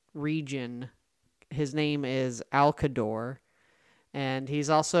region. His name is Alcador, and he's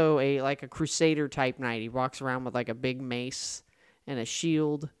also a crusader type knight. He walks around with like a big mace and a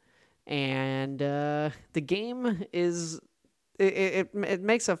shield, and the game is it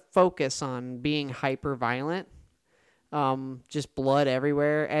makes a focus on being hyper violent. Just blood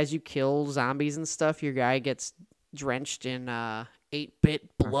everywhere. As you kill zombies and stuff, your guy gets drenched in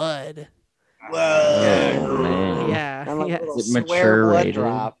 8-bit blood. Whoa! Man. Yeah, And like yeah. a little Is it swear mature blood rated?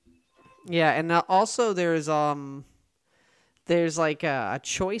 drop. Yeah, and also there's like a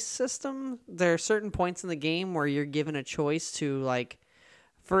choice system. There are certain points in the game where you're given a choice to, like,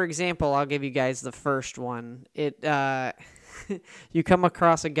 for example, I'll give you guys the first one. You come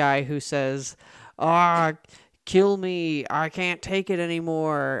across a guy who says, kill me, I can't take it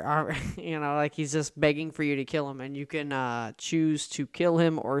anymore. Like he's just begging for you to kill him, and you can choose to kill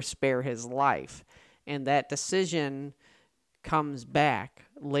him or spare his life. And that decision comes back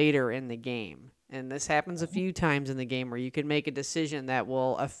later in the game. And this happens a few times in the game where you can make a decision that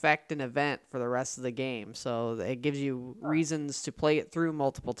will affect an event for the rest of the game. So it gives you reasons to play it through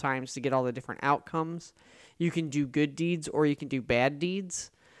multiple times to get all the different outcomes. You can do good deeds or you can do bad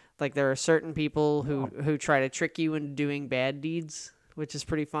deeds. Like there are certain people who try to trick you into doing bad deeds, which is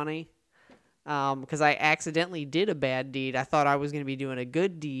pretty funny. Because I accidentally did a bad deed. I thought I was going to be doing a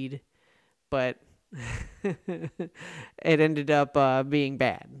good deed, but it ended up being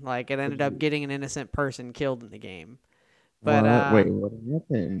bad. Like it ended up getting an innocent person killed in the game. But wait, what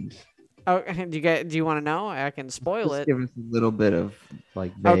happened? Oh, do you want to know? I can spoil Just it. give us a little bit of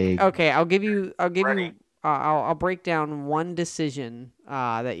like vague. Okay, I'll give you. I'll break down one decision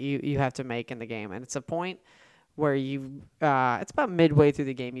that you have to make in the game, and it's a point where it's about midway through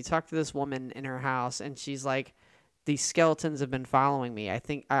the game. You talk to this woman in her house, and she's like, "These skeletons have been following me. I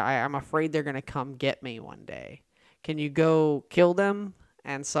think I'm afraid they're gonna come get me one day. Can you go kill them?"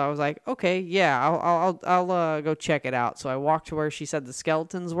 And so I was like, "Okay, yeah, I'll go check it out." So I walked to where she said the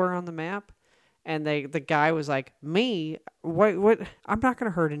skeletons were on the map. And the guy was like, "Me? What? I'm not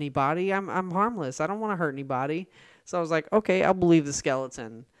gonna hurt anybody. I'm harmless. I don't want to hurt anybody." So I was like, "Okay, I'll believe the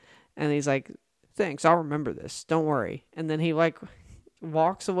skeleton." And he's like, "Thanks, I'll remember this. Don't worry." And then he like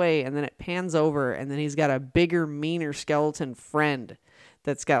walks away, and then it pans over, and then he's got a bigger, meaner skeleton friend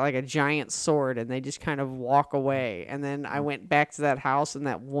that's got like a giant sword, and they just kind of walk away. And then I went back to that house, and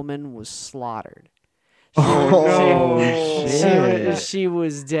that woman was slaughtered. She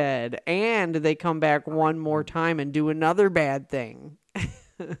was dead, and they come back one more time and do another bad thing.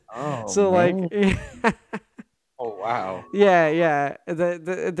 So man. like, Oh wow. yeah.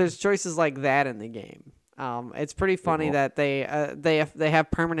 There's choices like that in the game. It's pretty funny that they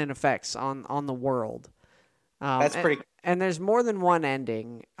have permanent effects on the world. That's pretty. And there's more than one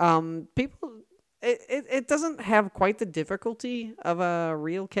ending. It doesn't have quite the difficulty of a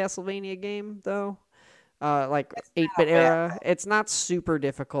real Castlevania game though. Like 8-bit era, it's not super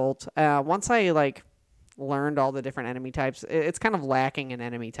difficult. Once I like learned all the different enemy types, it's kind of lacking in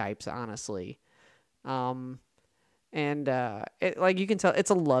enemy types, honestly. And like you can tell,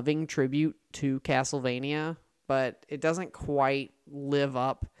 it's a loving tribute to Castlevania, but it doesn't quite live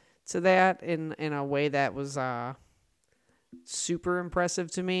up to that in a way that was super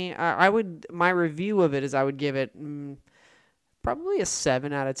impressive to me. My review of it is I would give it. Probably a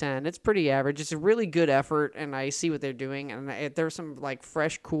 7 out of 10. It's pretty average. It's a really good effort, and I see what they're doing. And there's some like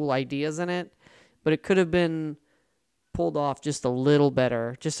fresh, cool ideas in it, but it could have been pulled off just a little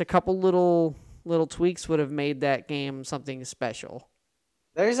better. Just a couple little tweaks would have made that game something special.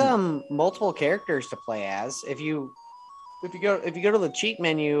 There's multiple characters to play as. If you go to the cheat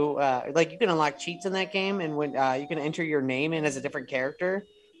menu, like you can unlock cheats in that game, and when you can enter your name in as a different character,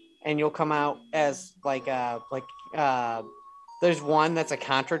 and you'll come out as there's one that's a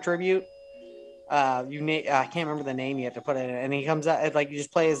Contra tribute. I can't remember the name you have to put it in, and he comes out like you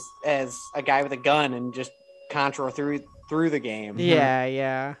just play as a guy with a gun and just Contra through the game.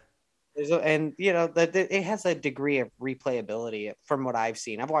 Yeah. And it has a degree of replayability from what I've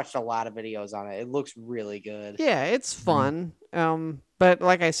seen. I've watched a lot of videos on it. It looks really good. Yeah, it's fun. But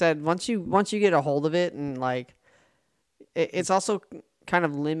like I said, once you get a hold of it, and like, it's also kind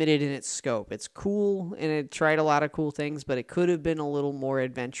of limited in its scope. It's cool, and it tried a lot of cool things, but it could have been a little more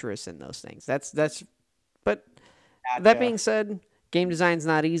adventurous in those things. But Gotcha. That being said, game design's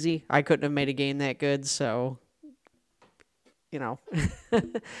not easy. I couldn't have made a game that good, so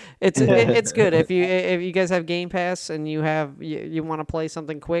it's good. If you guys have Game Pass and you want to play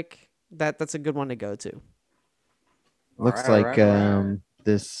something quick, that's a good one to go to. Looks All like right.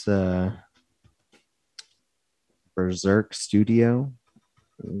 this Berserk Studio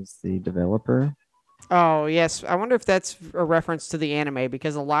is the developer. Oh yes, I wonder if that's a reference to the anime,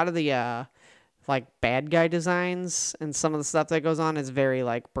 because a lot of the like bad guy designs and some of the stuff that goes on is very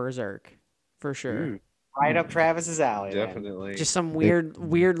like Berserk, for sure. Right up Travis's alley. man. Definitely. Just some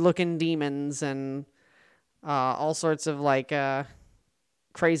weird looking demons and all sorts of like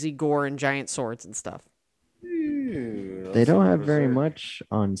crazy gore and giant swords and stuff. They don't have very much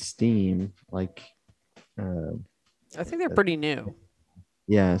on Steam. Like, I think they're pretty new.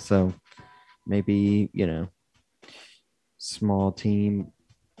 yeah, so maybe small team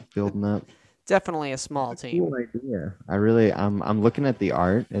building up. Definitely a small team. Cool idea. I'm looking at the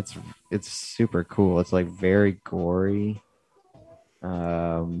art. It's super cool. It's like very gory.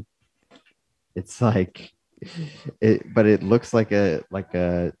 It's like But it looks like a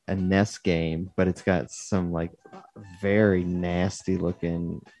NES game, but it's got some like very nasty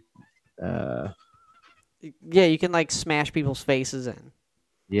looking. Yeah, you can like smash people's faces in.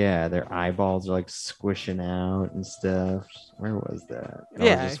 Yeah, their eyeballs are like squishing out and stuff. Where was that? Oh,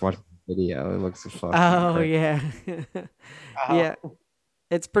 Yeah. I just watched the video. It looks a fucking. Oh crazy. yeah, yeah,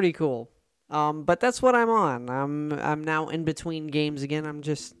 it's pretty cool. But that's what I'm on. I'm now in between games again. I'm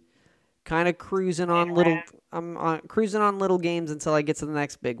just kind of cruising on little. I'm cruising on little games until I get to the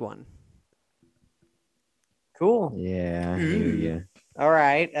next big one. Cool. Yeah, I hear you. All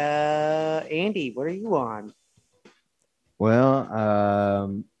right. Andy, what are you on?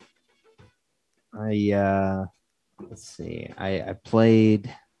 Well, let's see. I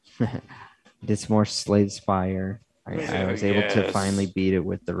played did some more Slade Spire. I was able to finally beat it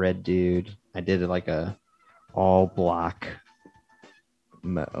with the red dude. I did it like a all block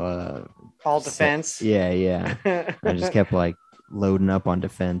All defense. Yeah. I just kept like loading up on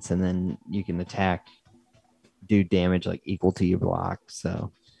defense, and then you can attack, do damage like equal to your block.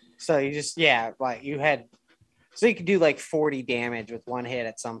 So you just like you had, so you could do like 40 damage with one hit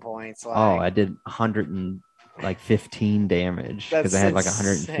at some points. Like, I did 115 damage because I had like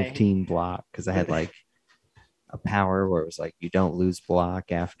insane. 115 block because I had like a power where it was like you don't lose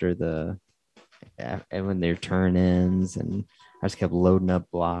block after and when their turn ends, and I just kept loading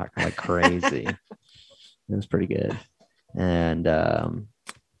up block like crazy. It was pretty good. And but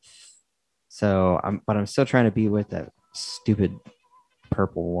I'm still trying to be with that stupid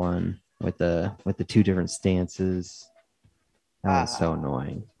purple one with the two different stances. That was so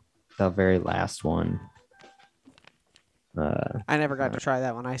annoying. The very last one. I never got to try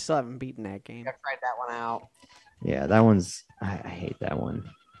that one. I still haven't beaten that game. I tried that one out. Yeah, that one's I hate that one.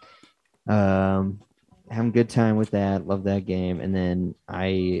 Having a good time with that. Love that game. And then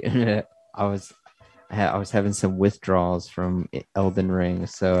I was having some withdrawals from Elden Ring,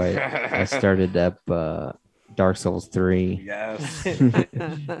 so I started up Dark Souls 3. Yes.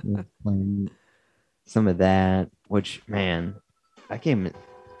 Playing some of that, which, man, that game,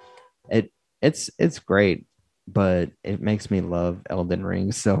 it's great, but it makes me love Elden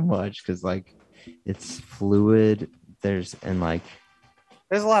Ring so much because like it's fluid. There's a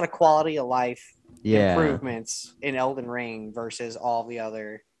lot of quality of life improvements in Elden Ring versus all the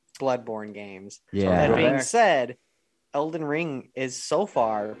other Bloodborne games. Yeah. That being said, Elden Ring is so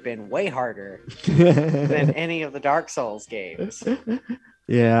far been way harder Yeah. than any of the Dark Souls games.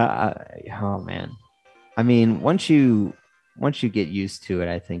 Yeah. Oh man. I mean, once you get used to it,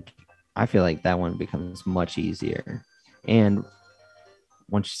 I feel like that one becomes much easier. And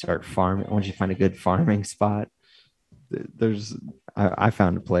once you start farming, once you find a good farming spot, I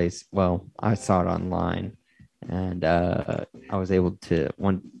found a place. Well, I saw it online, and I was able to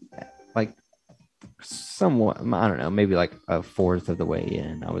somewhat, I don't know, maybe like a fourth of the way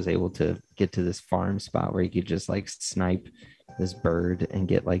in, I was able to get to this farm spot where you could just like snipe this bird and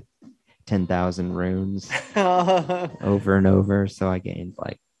get like 10,000 runes over and over. So I gained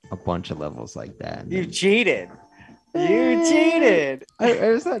like a bunch of levels like that. You cheated. You cheated.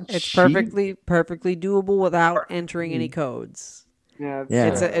 It's perfectly doable without entering any codes. Yeah.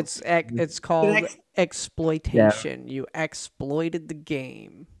 It's called exploitation. You exploited the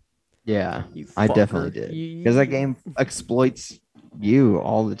game. Yeah, You I fucker. definitely did because that game exploits you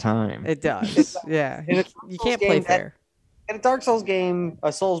all the time. It does. Yeah. You can't play fair. In a Dark Souls game, a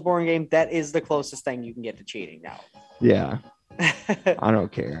Soulsborne game, that is the closest thing you can get to cheating now. Yeah, I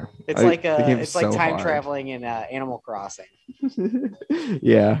don't care. It's like time traveling in Animal Crossing.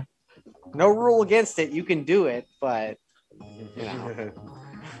 Yeah. No rule against it. You can do it, but you know.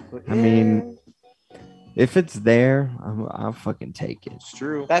 I mean, if it's there, I'll fucking take it. It's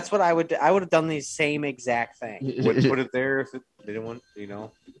true. That's what I would do. I would have done the same exact thing. Wouldn't put it there if they didn't want,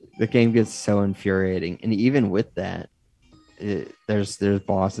 The game gets so infuriating, and even with that, there's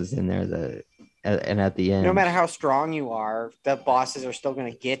bosses in there and at the end, no matter how strong you are, the bosses are still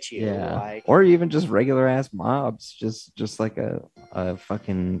going to get you. Yeah, or even just regular ass mobs, just like a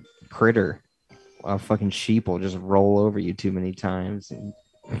fucking critter, a fucking sheep will just roll over you too many times, and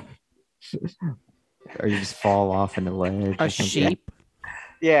or you just fall off in the ledge. A sheep.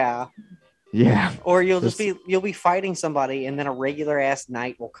 Yeah. Yeah. Or you'll be fighting somebody, and then a regular ass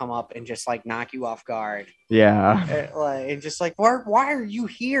knight will come up and just like knock you off guard. Yeah. And just like, why are you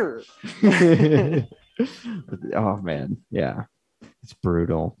here? Oh man, yeah, it's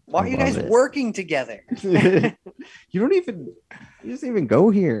brutal. Why are you guys working together? You don't even go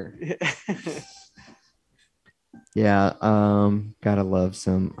here. Yeah, gotta love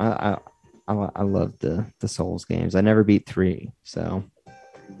some. I love the Souls games. I never beat 3, so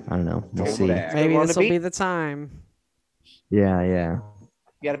I don't know. We'll Going see. back. Maybe Wanna this will beat- be the time. Yeah, yeah.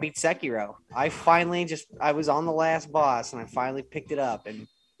 You got to beat Sekiro. I was on the last boss and I finally picked it up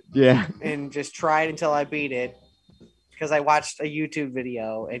Yeah. and just tried until I beat it because I watched a YouTube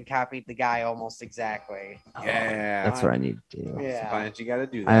video and copied the guy almost exactly. Yeah. That's what I need to do. Yeah. Sometimes you got to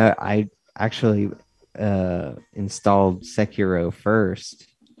do that. I actually installed Sekiro first,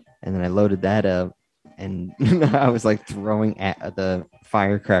 and then I loaded that up, and I was like throwing at the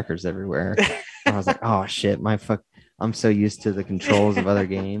firecrackers everywhere. I was like, oh shit, I'm so used to the controls of other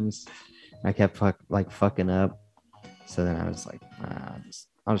games. I kept fucking up. So then I was like,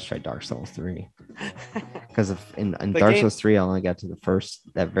 I'll just try Dark Souls 3. Because in Dark Souls 3, I only got to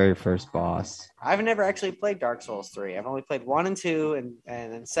that very first boss. I've never actually played Dark Souls 3. I've only played 1 and 2 and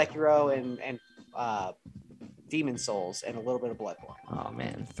then Sekiro and Demon Souls and a little bit of Bloodborne. Oh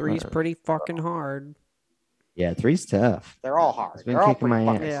man, 3's pretty fucking hard. Yeah, 3's tough. They're all hard. It's been They're all kicking pretty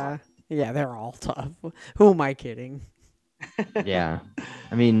my fucking ass. Yeah. hard. Yeah, they're all tough. Who am I kidding? Yeah,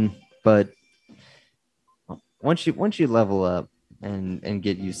 I mean, but once you level up and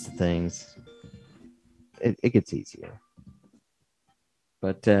get used to things, it gets easier.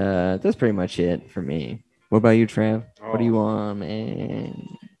 But that's pretty much it for me. What about you, Trav? What do you want, man?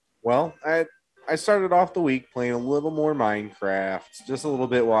 Well, I started off the week playing a little more Minecraft, just a little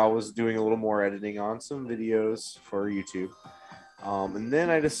bit while I was doing a little more editing on some videos for YouTube. And then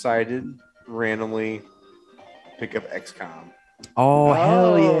I decided randomly pick up XCOM. Oh,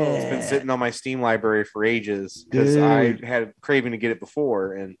 hell yeah! It's been sitting on my Steam library for ages because I had a craving to get it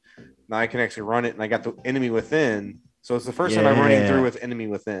before, and now I can actually run it. And I got the Enemy Within, so it's the first time I'm running through with Enemy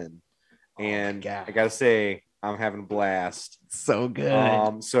Within, and I gotta say I'm having a blast. So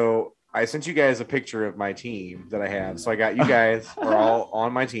good. So I sent you guys a picture of my team that I have. So I got you guys are all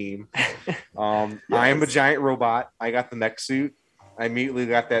on my team. I am a giant robot. I got the mech suit. I immediately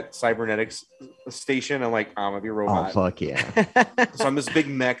got that cybernetics station. I'm like, I'm gonna be a Oh robot. fuck yeah! So I'm this big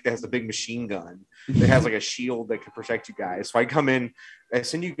mech that has a big machine gun that has like a shield that can protect you guys. So I come in, I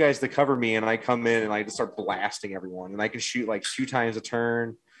send you guys to cover me, and I come in and I just start blasting everyone. And I can shoot like 2 times a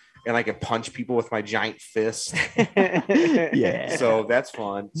turn, and I can punch people with my giant fist. Yeah. So that's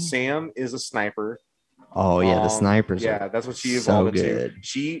fun. Sam is a sniper. Oh yeah, the snipers. Yeah, are that's what she so evolved into. good.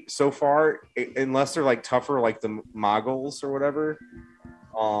 She so far, unless they're like tougher, like the Moggles or whatever,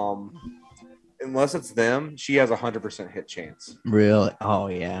 unless it's them, she has 100% hit chance, Really? Oh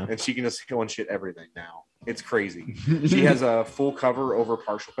yeah. and she can just kill and shit everything now. It's crazy. She has a full cover over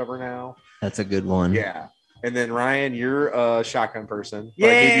partial cover now. That's a good one. Yeah. And then Ryan, you're a shotgun person. But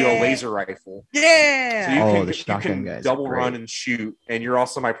I gave you a laser rifle. Yeah. So you Oh, can, the shotgun you can guy's double great. run and shoot, and you're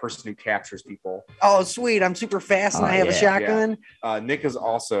also my person who captures people. Oh, sweet. I'm super fast and Oh, I have a yeah. shotgun. Nick is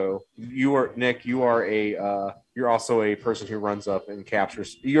also you're also a person who runs up and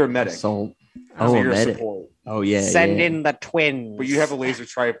captures. You're a medic. So, So a you're a medic. support. Oh yeah. Send yeah. in the twins. But you have a laser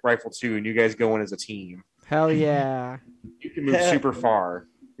rifle too, and you guys go in as a team. Hell yeah. You can move super far.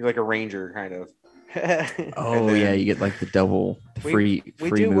 You're like a ranger, kind of. Oh And then- yeah, you get like the double We free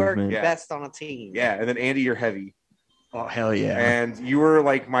do work movement. Yeah. best on a team. Yeah, and then Andy, you're heavy, Oh hell yeah. and you were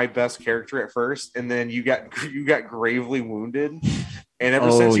like my best character at first, and then you got gravely wounded, and ever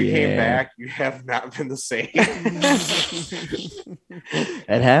Oh, since you came yeah. back, you have not been the same.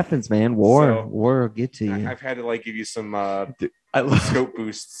 It happens, man. War So, will get to you. I've had to like give you some I love scope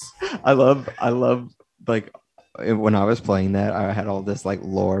boosts. I love like when I was playing that, I had all this like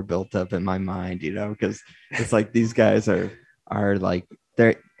lore built up in my mind, you know, because it's like these guys are like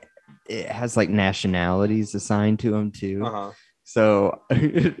it has like nationalities assigned to them too. Uh-huh. So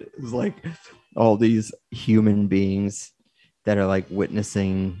it's like all these human beings that are like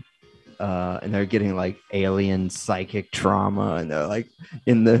witnessing and they're getting like alien psychic trauma, and they're like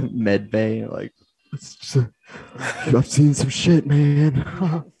in the med bay, like I've seen some shit, man.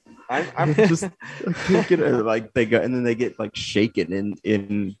 I'm just I can't get it. Like they go and then they get like shaken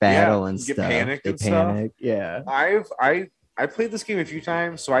in battle and get stuff. panicked They and stuff. panic. Yeah. I played this game a few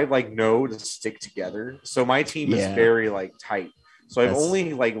times, so I like know to stick together. So my team is Yeah. very like tight. So I've That's-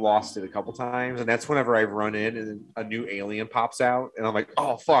 only like lost it a couple times, and that's whenever I've run in and then a new alien pops out, and I'm like,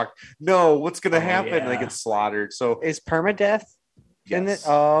 oh fuck, no, what's gonna happen? And I yeah. get slaughtered. So Is permadeath in it? yes.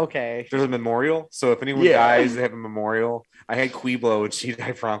 Oh, okay. There's a memorial. So if anyone Yeah. dies, they have a memorial. I had Quiblo and she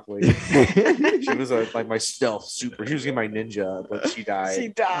died promptly. She was like my stealth super. She was getting my ninja, but she died. She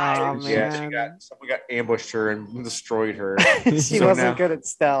died. Oh, Yeah, she man. someone got ambushed her and destroyed her. she So wasn't now- good at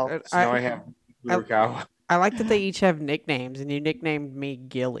stealth. So now I have Blue Cow. I like that they each have nicknames, and you nicknamed me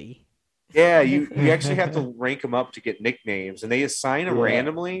Gilly. Yeah, you actually have to rank them up to get nicknames, and they assign them Yeah.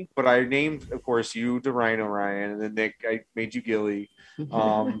 randomly. But I named, of course, you to Rhino Ryan, and then Nick, I made you Gilly.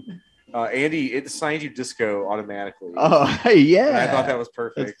 Andy, it assigns you disco automatically. Oh yeah, And I thought that was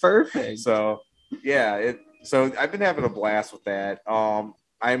perfect. It's perfect. So yeah, so I've been having a blast with that.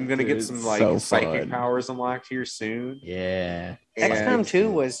 I'm gonna get Dude, some it's like so psychic fun. powers unlocked here soon. Yeah. And XCOM 2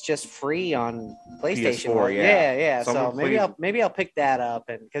 was just free on PlayStation. PS4, right? yeah. yeah. So I'm So gonna play- maybe I'll pick that up,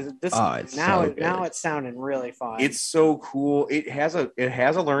 and because this It's now so good. now it's sounding really fun. It's so cool. It has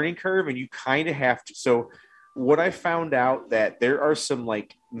a learning curve, and you kind of have to. So what I found out that there are some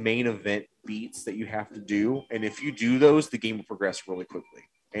like main event beats that you have to do, and if you do those, the game will progress really quickly.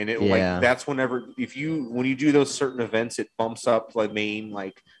 And it Yeah. like that's when you do those certain events, it bumps up the main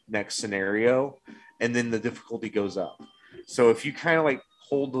like next scenario, and then the difficulty goes up. So if you kind of like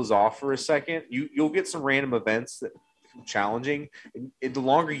hold those off for a second, you'll get some random events that become challenging. And the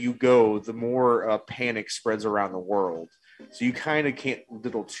longer you go, the more panic spreads around the world. So you kind of can't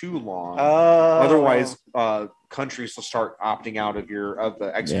diddle too long. Otherwise, countries will start opting out of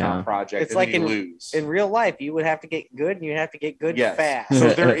the XCOM project. It's and like then you lose. in real life, you would have to get good, and you have to get good fast. So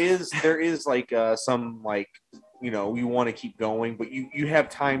there is like some like you want to keep going, but you have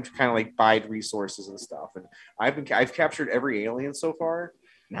time to kind of like bide resources and stuff. And I've captured every alien so far.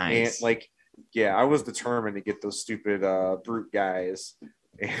 Nice. And like I was determined to get those stupid brute guys.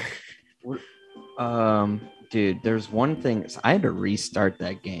 Dude, there's one thing. I had to restart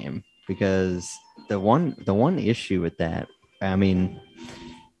that game because the one issue with that, I mean,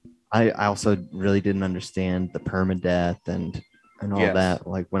 I also really didn't understand the permadeath and all that,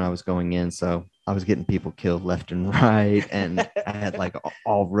 like when I was going in. So I was getting people killed left and right, and I had like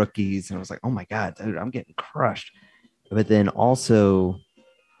all rookies, and I was like, oh my God, dude, I'm getting crushed. But then also,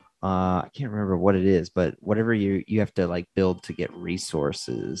 I can't remember what it is, but whatever you have to like build to get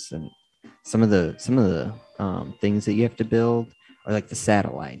resources, and some of the things that you have to build are like the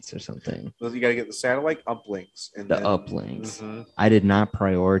satellites or something. You got to get the satellite uplinks and uplinks. Mm-hmm. I did not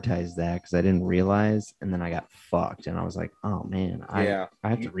prioritize that because I didn't realize, and then I got fucked, and I was like, oh man, I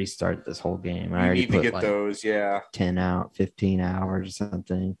have to restart this whole game. I already need to put get like those, 15 hours or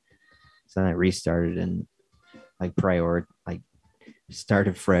something. So then I restarted and like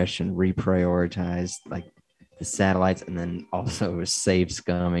started fresh and reprioritized like the satellites, and then also was save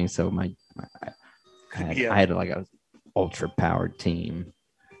scumming. So I had like a ultra powered team.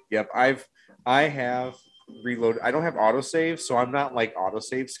 Yep, I have reloaded. I don't have autosave, so I'm not like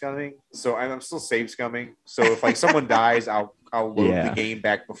autosave scumming. So I'm still save scumming. So if like someone dies, I'll load the game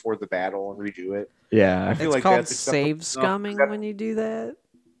back before the battle and redo it. Yeah, I feel it's like called that's save scumming when you do that.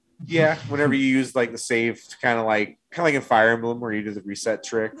 Yeah, whenever you use like the save, kind of like in Fire Emblem where you do the reset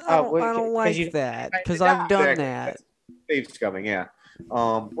trick. I don't like that because I've done that. Save scumming, yeah.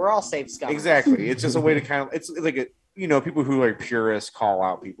 We're all save scumming. Exactly. It's just a way to kind of. It's like people who are purists call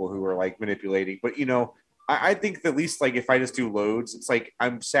out people who are like manipulating, but I think that at least like if I just do loads, it's like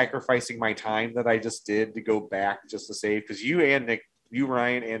I'm sacrificing my time that I just did to go back just to save, because you,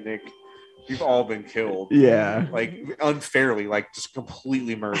 Ryan, and Nick. You've all been killed. Yeah. Like unfairly, like just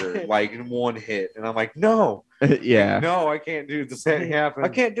completely murdered, like in one hit. And I'm like, no. Yeah. Like, no, I can't do this. That happen. I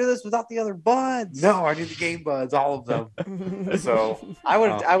can't do this without the other buds. No, I need the game buds, all of them. So I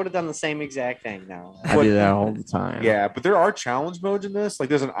would have done the same exact thing now. I do that all the time. Yeah, but there are challenge modes in this. Like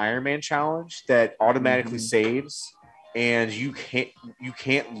there's an Iron Man challenge that automatically saves, and you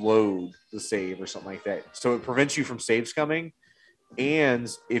can't load the save or something like that. So it prevents you from save scumming. And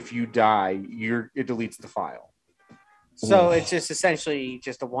if you die, it deletes the file. So it's just essentially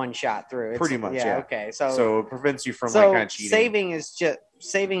just a one shot through. Pretty much, yeah. Okay, so it prevents you from like kind of cheating.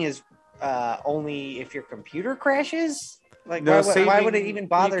 Saving is only if your computer crashes. Like No, why would it saving- even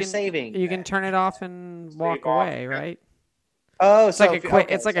bother you can, saving? You can turn it off and walk Save off, away, yeah. right? Oh, It's so like a quick.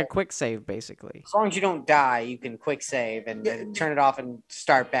 okay, It's like so a quick save, basically. as long as you don't die, you can quick save and turn it off and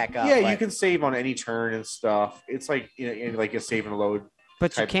start back up. Yeah, you like- can save on any turn and stuff. It's like like a save and load.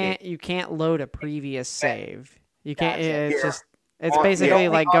 But you type can't. You can't load a previous save. You can't. Gotcha. It's Yeah. just. It's Yeah. basically Only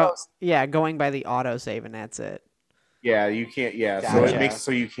like autos- going by the auto save, and that's it. Yeah, you can't. Yeah, so Gotcha. it makes it so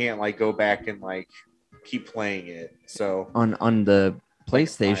you can't like go back and like keep playing it. So On the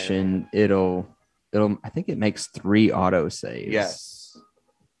PlayStation, it'll I think it makes 3 auto saves. yes,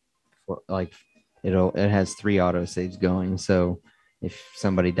 Like it has 3 auto saves going. So if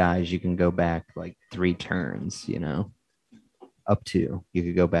somebody dies, you can go back like 3 turns, up to you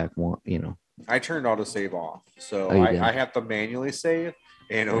could go back one, I turned autosave off, so Oh, you did? I have to manually save.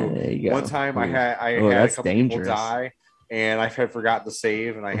 And There you go. one time I Ooh. had Oh, a that's couple dangerous. people die, and I had forgotten to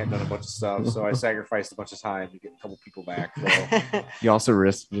save, and I had done a bunch of stuff, so I sacrificed a bunch of time to get a couple people back. So. You also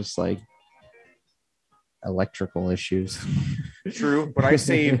risk just like electrical issues. True, but I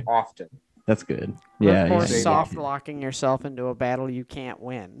save often. That's good. Or Yeah. soft locking yourself into a battle you can't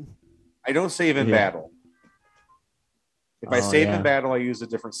win. I don't save in battle. If I save in battle, I use a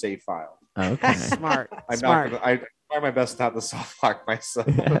different save file. Okay. Smart. I'm Smart. not gonna, I try my best not to soft lock myself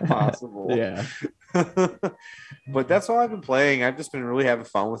if possible. Yeah. But that's all I've been playing. I've just been really having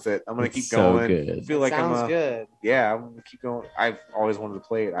fun with it. I'm gonna keep so going. good. I feel like Sounds good. Yeah, I'm gonna keep going. I've always wanted to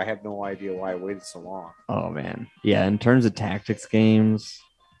play it. I have no idea why I waited so long. Oh man. Yeah. In terms of tactics games,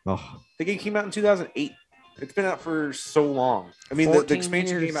 The game came out in 2008. It's been out for so long. I mean, the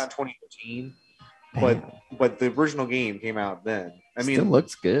expansion came out in 2015, but the original game came out then. I mean, still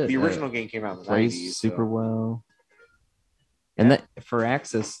looks good. The original game came out in the plays 90s. super well. And that for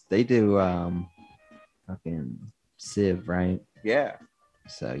Access, they do fucking Civ, right? Yeah.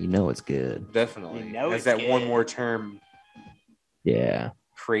 So you know it's good. Definitely. You know Has it's that good. one more term Yeah.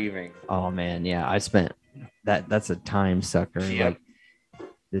 craving. Oh man, yeah. I spent that's a time sucker. Yep. Like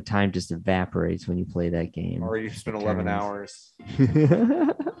the time just evaporates when you play that game. Or you spent 11 Turns. hours.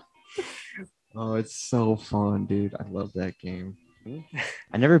 Oh, it's so fun, dude. I love that game.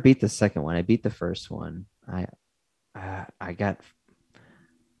 I never beat the second one. I beat the first one. I got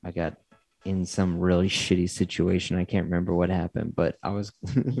in some really shitty situation. I can't remember what happened, but I was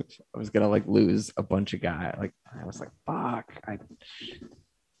I was gonna like lose a bunch of guys. Like I was like, fuck.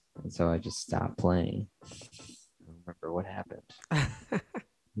 And so I just stopped playing. I don't remember what happened.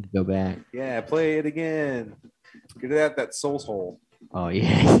 Go back. Yeah, play it again. Get it out that soul's hole. Oh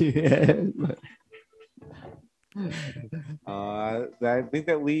yeah. I think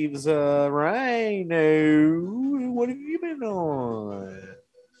that leaves Rhino. What have you been on?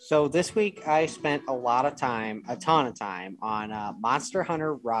 So this week I spent a ton of time on Monster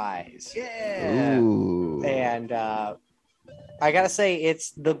Hunter Rise. Yeah. Ooh. And I gotta say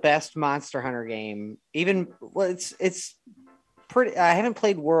it's the best Monster Hunter game. It's pretty. I haven't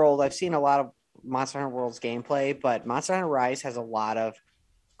played World. I've seen a lot of Monster Hunter World's gameplay, but Monster Hunter Rise has a lot of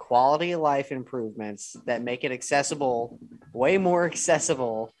quality of life improvements that make it accessible, way more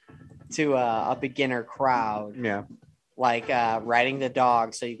accessible to a beginner crowd. Yeah. Like riding the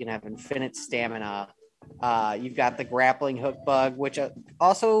dog so you can have infinite stamina. You've got the grappling hook bug, which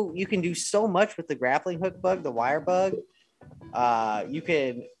also you can do so much with the grappling hook bug, the wire bug. You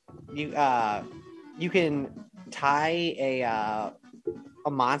can tie a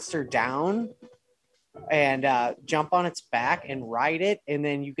monster down and jump on its back and ride it, and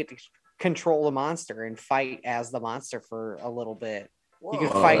then you get to control the monster and fight as the monster for a little bit. You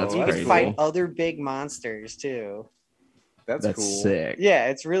can fight other big monsters too. That's cool. Sick. Yeah,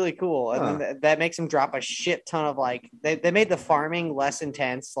 it's really cool. Huh. And then that makes them drop a shit ton of they made the farming less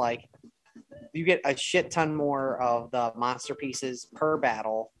intense. Like you get a shit ton more of the monster pieces per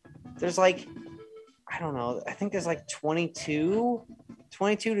battle. There's I don't know, I think there's 22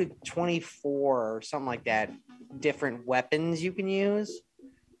 to 24 or something like that different weapons you can use.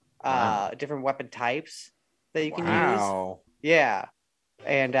 Different weapon types that you can use. Yeah.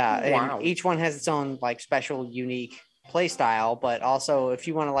 And each one has its own special unique play style, but also if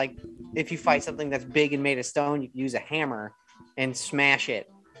you want to if you fight something that's big and made of stone, you can use a hammer and smash it.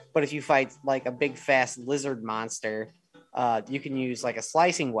 But if you fight a big fast lizard monster, you can use a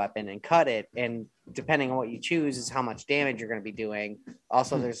slicing weapon and cut it, and depending on what you choose is how much damage you're going to be doing.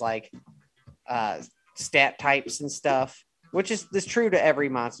 Also there's stat types and stuff, which is true to every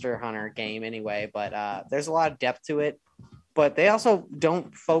Monster Hunter game anyway, but there's a lot of depth to it. But they also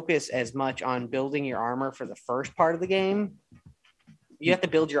don't focus as much on building your armor for the first part of the game. You have to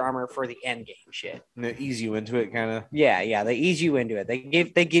build your armor for the end game shit. And they ease you into it, kind of. Yeah, they ease you into it.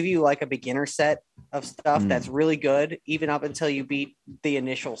 They give you a beginner set of stuff that's really good, even up until you beat the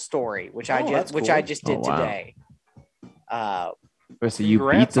initial story, which I just did today. So you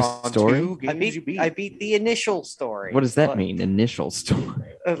beat the story? I beat the initial story. What does that mean? Initial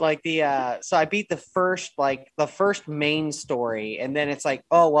story? So I beat the first main story, and then it's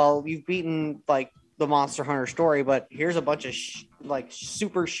oh well, you've beaten the Monster Hunter story, but here's a bunch of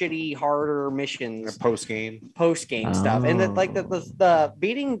super shitty harder missions, post game stuff, and the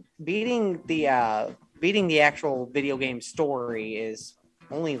beating the actual video game story is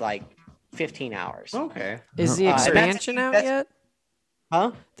only 15 hours. Okay. Is the expansion out yet?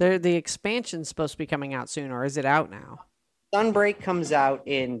 Huh? The expansion's supposed to be coming out soon, or is it out now? Sunbreak comes out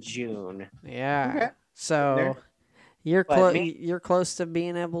in June. Yeah. Okay. So you're close to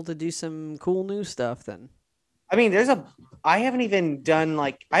being able to do some cool new stuff then. I mean, I haven't even done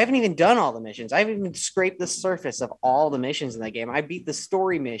all the missions. I haven't even scraped the surface of all the missions in that game. I beat the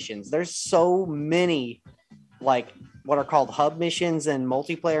story missions. There's so many what are called hub missions and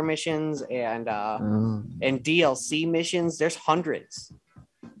multiplayer missions and DLC missions. There's hundreds.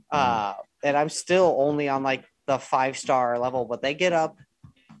 and I'm still only on like the 5-star level, but they get up.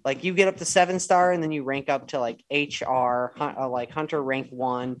 Like you get up to 7-star, and then you rank up to like HR, like Hunter rank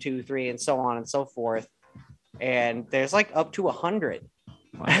 1, 2, 3, and so on and so forth. And there's like up to 100.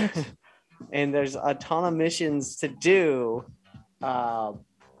 What? And there's a ton of missions to do.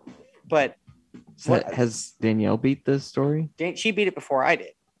 But Has Danielle beat this story? she beat it before I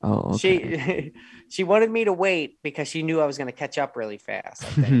did. Oh, okay. She wanted me to wait because she knew I was going to catch up really fast, I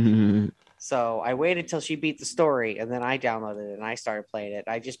think. So I waited till she beat the story, and then I downloaded it and I started playing it.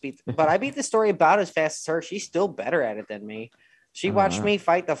 I beat the story about as fast as her. She's still better at it than me. She watched me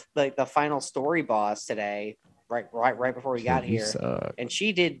fight the final story boss today, right before we got here, and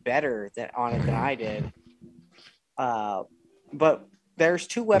she did better on it than I did. But there's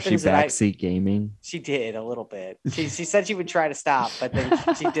two weapons that backseat gaming. She did a little bit. She said she would try to stop, but then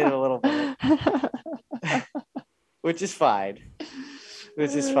she did a little bit, which is fine.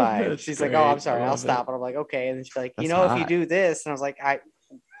 She's That's like, great. "Oh, I'm sorry, I'll it. stop." And I'm like, "Okay." And then she's like, That's if you do this, and I was like,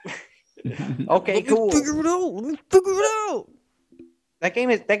 "Okay, cool." Let me figure it out. That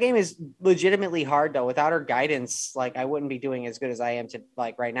game is legitimately hard though. Without her guidance, like I wouldn't be doing as good as I am to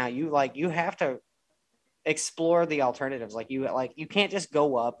like right now. You have to explore the alternatives. You can't just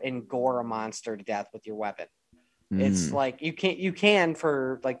go up and gore a monster to death with your weapon. It's like you can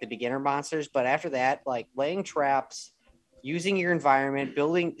for like the beginner monsters, but after that, like laying traps, using your environment,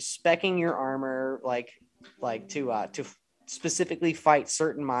 specking your armor, like to specifically fight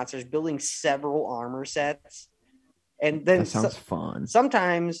certain monsters, building several armor sets, and then that sounds fun.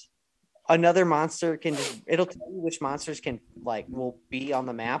 Sometimes another monster it'll tell you which monsters will be on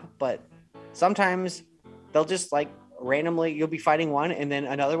the map, but sometimes they'll just like randomly you'll be fighting one, and then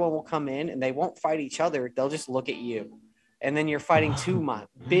another one will come in, and they won't fight each other. They'll just look at you, and then you're fighting two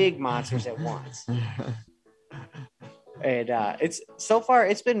big monsters at once. And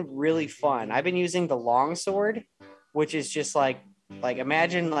it's been really fun. I've been using the long sword, which is just like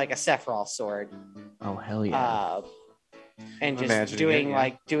imagine like a Sephiroth sword. Oh hell yeah! And just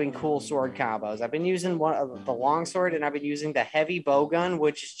doing cool sword combos. I've been using the long sword, and I've been using the heavy bow gun,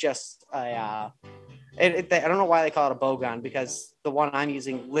 which is just I don't know why they call it a bow gun, because the one I'm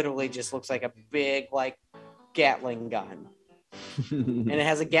using literally just looks like a big like Gatling gun. And it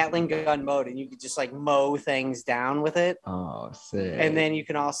has a Gatling gun mode, and you can just like mow things down with it. Oh, sick. And then you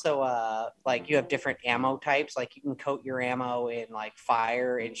can also you have different ammo types. Like you can coat your ammo in like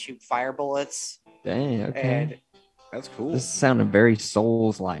fire and shoot fire bullets. Dang, okay. And That's cool. This sounded very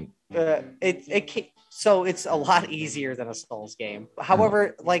Souls-like. So it's a lot easier than a Souls game.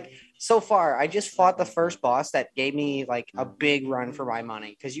 However, like so far, I just fought the first boss that gave me like a big run for my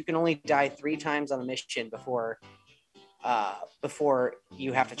money, because you can only die 3 times on a mission before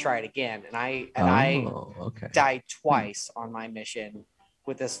you have to try it again. And I died twice on my mission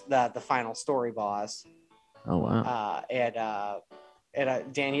with the final story boss. Oh wow.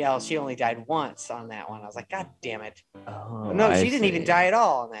 And Danielle, she only died once on that one. I was like, God damn it. Oh, No, she didn't even die at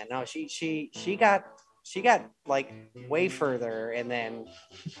all on that. No, she got like way further, and then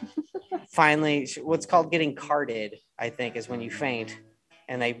finally what's called getting carded, I think, is when you faint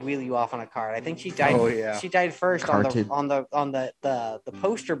and they wheel you off on a cart. I think she died. Oh, yeah. She died first on the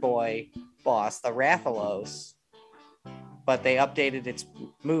poster boy boss, the Rathalos. But they updated its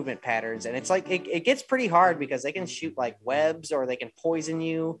movement patterns, and it's like it gets pretty hard because they can shoot like webs, or they can poison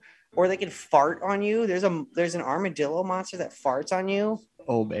you, or they can fart on you. There's an armadillo monster that farts on you.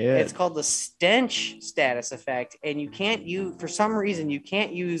 Oh man! It's called the stench status effect, and for some reason you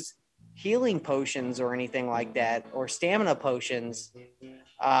can't use healing potions or anything like that, or stamina potions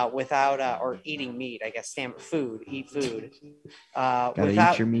without or eating meat. I guess eat food eat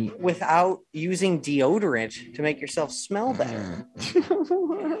your meat without using deodorant to make yourself smell better.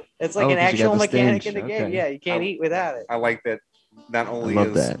 It's like an actual mechanic in the game. Yeah, you can't eat without it. I like that. Not only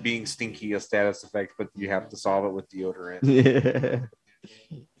is being stinky a status effect, but you have to solve it with deodorant. Yeah.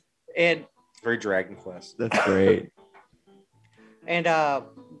 And very Dragon Quest. That's great. And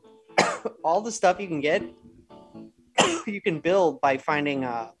all the stuff you can get, you can build by finding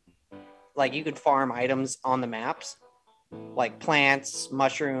you can farm items on the maps, like plants,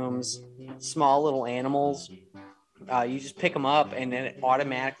 mushrooms, small little animals. You just pick them up, and then it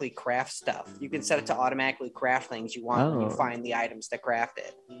automatically crafts stuff. You can set it to automatically craft things you want when you find the items to craft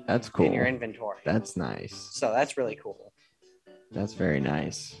it. That's cool. In your inventory. That's nice. So that's really cool. That's very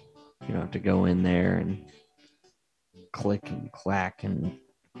nice. You don't have to go in there and click and clack and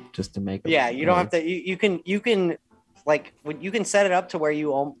just to make. Yeah, you don't have to. You can like you can set it up to where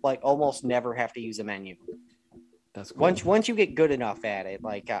you almost never have to use a menu. That's cool. Once you get good enough at it,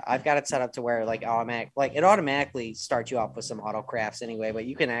 I've got it set up to where it automatically starts you off with some auto crafts anyway, but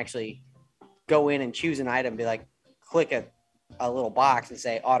you can actually go in and choose an item, be like, click a little box and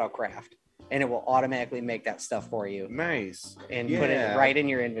say autocraft, and it will automatically make that stuff for you Nice. and put it right in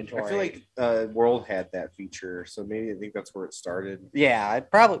your inventory. I feel like World had that feature, so maybe I think that's where it started. Yeah,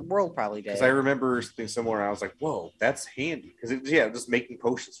 World probably did. Because I remember something similar, and I was like, "Whoa, that's handy!" Because just making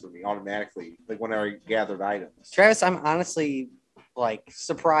potions for me automatically, like when I gathered items. Travis, I'm honestly like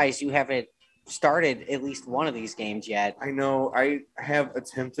surprised you haven't started at least one of these games yet. I know I have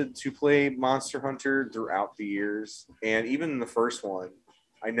attempted to play Monster Hunter throughout the years, and even in the first one,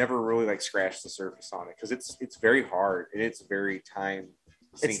 I never really like scratched the surface on it because it's very hard and it's very time.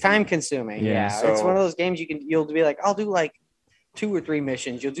 It's time consuming. Yeah. So, it's one of those games you'll be like, I'll do like 2 or 3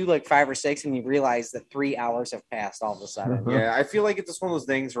 missions. You'll do like 5 or 6, and you realize that 3 hours have passed all of a sudden. Yeah, I feel like it's just one of those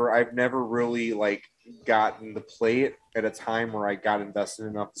things where I've never really like gotten to play it at a time where I got invested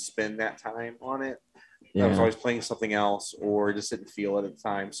enough to spend that time on it. Yeah. I was always playing something else or just didn't feel it at the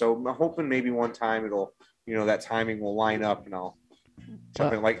time. So I'm hoping maybe one time it'll, that timing will line up and I'll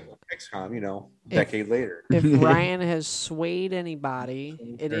jump in like XCOM, a decade later. If Ryan has swayed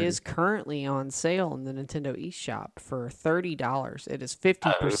anybody, it is currently on sale in the Nintendo eShop for $30. It is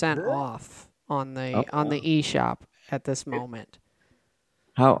 50% off on the eShop at this moment.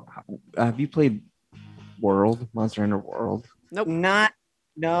 How have you played Monster Hunter World? Nope. I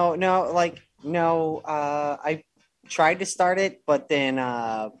tried to start it, but then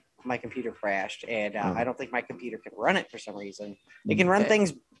my computer crashed, and I don't think my computer can run it for some reason. It can run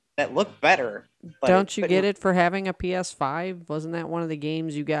things that look better. But don't you get it for having a PS5? Wasn't that one of the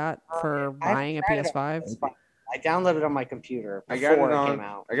games you got for buying a PS5? I downloaded it on my computer before it came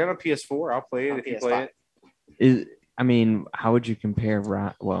out. I got it on PS4. I'll play it if you play it. How would you compare?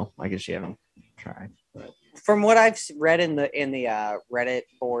 Well, I guess you haven't tried. From what I've read in the Reddit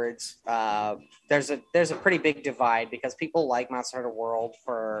boards, there's a pretty big divide because people like Monster Hunter World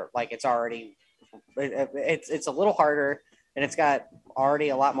for like it's a little harder and it's got already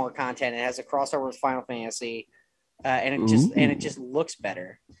a lot more content. It has a crossover with Final Fantasy, and it just looks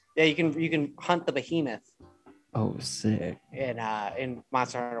better. Yeah, you can hunt the behemoth. Oh, sick! In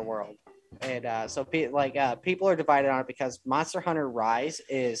Monster Hunter World, and so people are divided on it because Monster Hunter Rise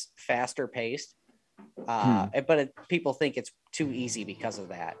is faster paced. But people think it's too easy because of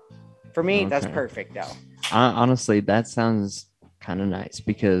that. For me, that's perfect though. Honestly, that sounds kind of nice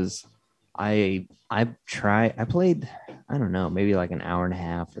because I played, I don't know, maybe like an hour and a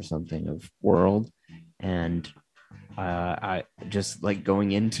half or something of World, and I just like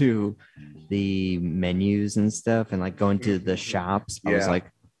going into the menus and stuff and like going to the shops. I was like,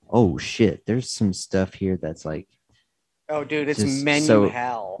 oh shit, there's some stuff here that's like, oh, dude, it's menu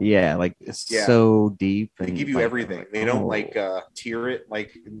hell. Yeah, like it's so deep. They give you everything. They don't tier it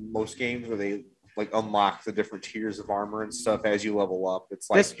like in most games where they like unlock the different tiers of armor and stuff as you level up. It's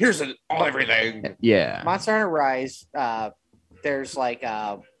like here's everything. Yeah. Monster Hunter Rise, there's like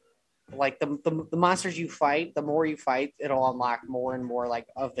the monsters you fight, the more you fight, it'll unlock more and more like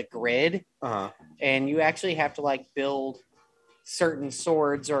of the grid. And you actually have to like build certain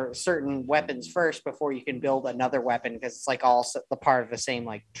swords or certain weapons first before you can build another weapon because it's like all the part of the same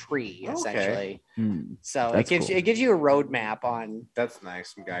like tree essentially. So it gives you a roadmap on. That's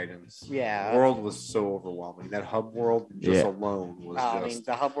nice, some guidance. Yeah, World was so overwhelming. That hub world alone was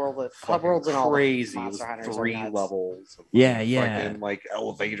the hub world's in all crazy. It was 3 levels. Fucking, like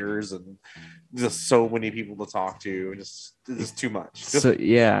elevators and just so many people to talk to, and it's too much. I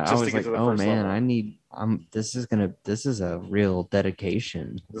was like, oh man, this is a real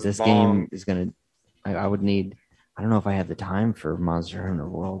dedication. This game is gonna. I would need. I don't know if I have the time for Monster Hunter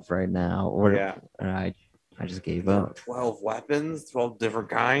World right now, or I just gave up. 12 weapons, 12 different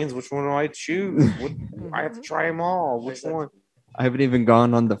kinds. Which one do I choose? I have to try them all. Which one? I haven't even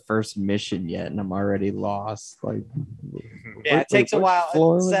gone on the first mission yet, and I'm already lost. Like, it takes a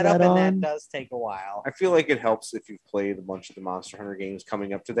while. Setup and that does take a while. I feel like it helps if you've played a bunch of the Monster Hunter games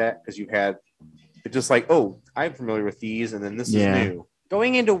coming up to that because you had it just like, oh, I'm familiar with these, and then this is new.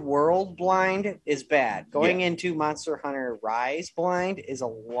 Going into World blind is bad. Going into Monster Hunter Rise blind is a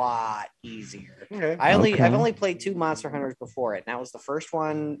lot easier. Okay. I've only played 2 Monster Hunters before it, and that was the first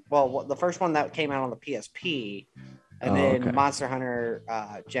one. Well, the first one that came out on the PSP. And then Monster Hunter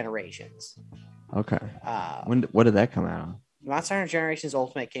Generations. Okay. What did that come out? Monster Hunter Generations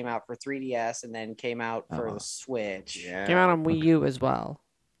Ultimate came out for 3DS and then came out for the Switch. Yeah. Came out on Wii U as well.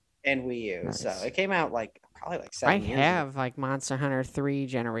 And Wii U. Nice. So it came out probably 7 years ago. I have like Monster Hunter 3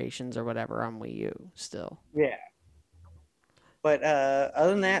 Generations or whatever on Wii U still. Yeah. But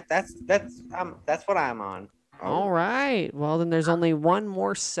other than that, that's what I'm on. All right. Well, then there's only one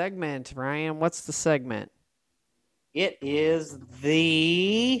more segment. Ryan, what's the segment? It is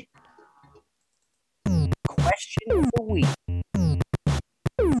the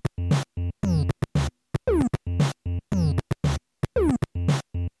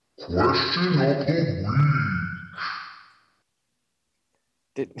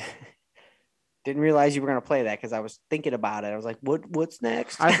Didn't realize you were gonna play that because I was thinking about it. I was like, "What's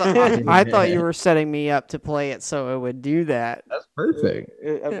next?" I thought you were setting me up to play it so it would do that. That's perfect.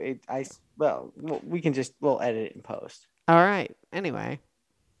 We'll edit it in post. All right. Anyway,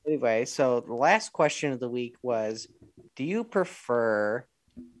 So the last question of the week was, do you prefer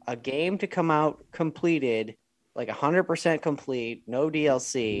a game to come out completed, like 100% complete, no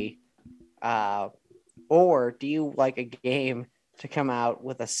DLC, or do you like a game to come out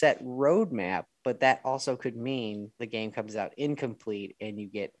with a set roadmap, but that also could mean the game comes out incomplete and you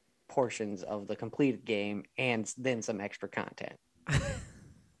get portions of the completed game and then some extra content?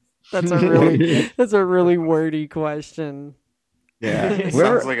 that's a really wordy question. Yeah, it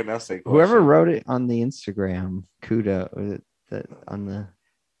Whoever- sounds like an essay question. Whoever wrote it on the Instagram, kudo.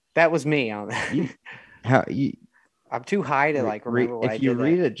 That was me on that. How you I'm too high to like remember what I if did. you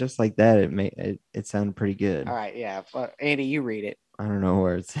read it just like that, it sounded pretty good. All right, yeah. But Andy, you read it. I don't know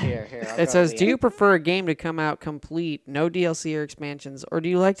where it's Here. I'll go It says, to do the you prefer a game to come out complete, no DLC or expansions, or do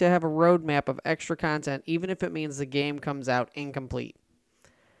you like to have a roadmap of extra content, even if it means the game comes out incomplete?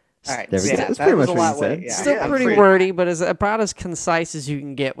 All right, There we go. yeah, That's that pretty was much a what lot. he said. Yeah. Still I'm pretty pretty- wordy, but is about as concise as you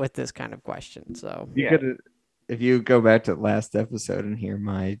can get with this kind of question. So Yeah. If you go back to the last episode and hear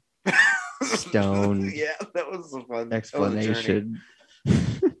my stone Yeah, that was a fun that was a journey. explanation,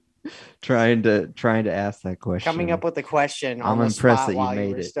 trying to ask that question, Coming up with the question I'm on the impressed spot that you while you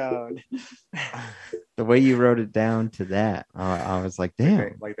made were it. stoned. the way you wrote it down to that, I was like,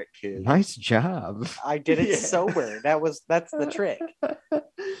 damn, Like that kid. nice job. I did it Yeah. sober. That's the trick.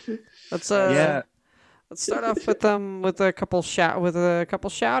 let's Yeah. let's start off with a couple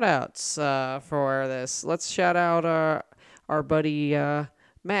shout outs for this. Let's shout out our buddy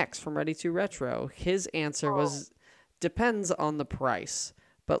Max from Ready to Retro. His answer was depends on the price,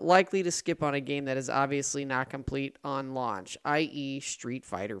 but likely to skip on a game that is obviously not complete on launch, i.e. Street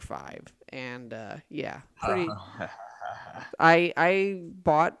Fighter V. And pretty. I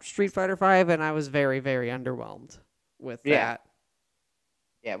bought Street Fighter V and I was very, very underwhelmed with Yeah.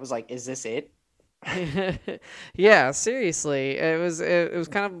 Yeah, it was like, is this it? that. Yeah, seriously, it was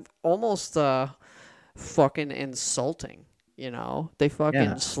kind of almost fucking insulting. You know, they fucking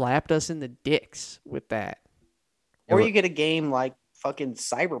Yeah. slapped us in the dicks with that. Or you get a game like fucking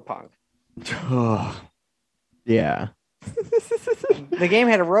Cyberpunk. Yeah. The game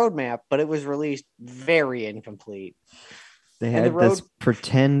had a roadmap, but it was released very incomplete. They And had the this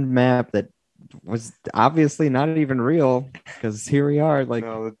pretend map that was obviously not even real, because here we are, like,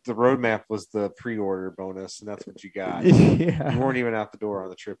 No, the roadmap was the pre-order bonus, and that's what you got. yeah, You weren't even out the door on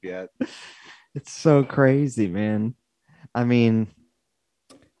the trip yet. it's so crazy, man. I mean,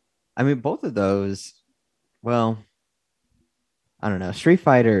 both of those. Well, I don't know. Street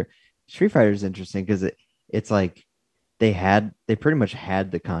Fighter is interesting because it's like they pretty much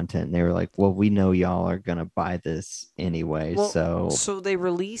had the content. And they were like, well, we know y'all are gonna buy this anyway, Well, so they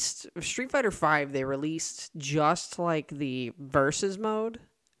released Street Fighter V. They released just like the versus mode,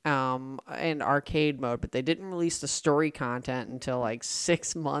 and arcade mode, but they didn't release the story content until like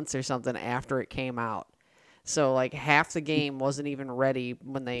 6 months or something after it came out. So like half the game wasn't even ready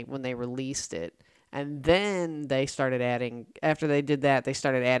when they released it, and then they started adding. After they did that, they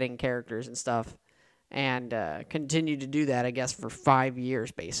started adding characters and stuff, and continued to do that, I guess, for 5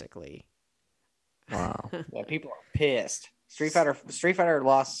 years basically. wow. Yeah, people are pissed. Street Fighter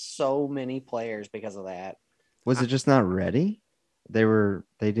lost so many players because of that. Was it just not ready? They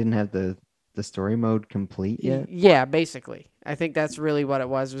didn't have the story mode complete yet. Yeah, basically. I think that's really what it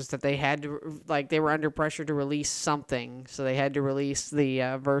was that they had to, like, they were under pressure to release something, so they had to release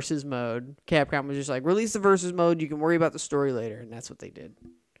the versus mode. Capcom was just like, release the versus mode, you can worry about the story later, and that's what they did.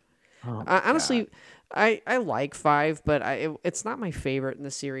 Oh, Honestly, I like 5, but it's not my favorite in the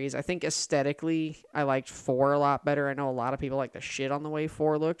series. I think aesthetically, I liked 4 a lot better. I know a lot of people like the shit on the way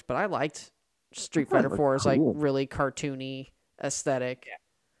 4 looked, but I liked Street thought it Fighter looked 4's like cool. really cartoony aesthetic.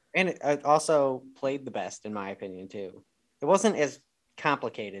 And it also played the best, in my opinion, too. It wasn't as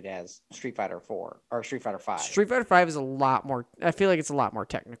complicated as Street Fighter 4 or Street Fighter 5. Street Fighter 5 is a lot more. I feel like it's a lot more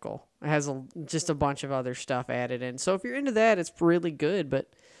technical. It has just a bunch of other stuff added in. So if you're into that, it's really good. But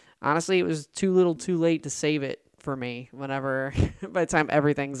honestly, it was too little, too late to save it for me. Whenever by the time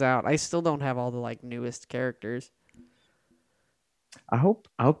everything's out, I still don't have all the like newest characters. I hope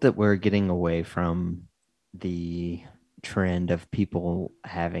that we're getting away from the trend of people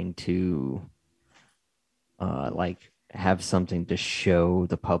having to like have something to show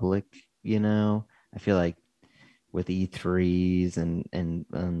the public, you know. I feel like with E3s and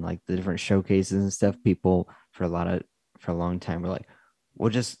like the different showcases and stuff, people for a long time were like, we'll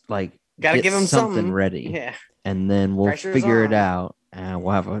just like Gotta get give them something ready, Yeah. and then we'll Pressure's figure it on. out, and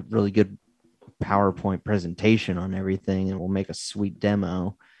we'll have a really good PowerPoint presentation on everything, and we'll make a sweet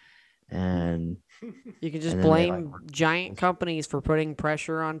demo. And You can just And then they, blame giant companies for putting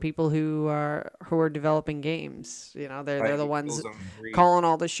pressure on people who are developing games. You know, they're the ones calling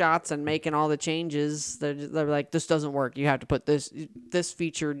all the shots and making all the changes. They're like, this doesn't work. You have to put this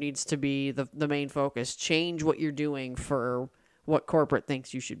feature needs to be the main focus. Change what you're doing for what corporate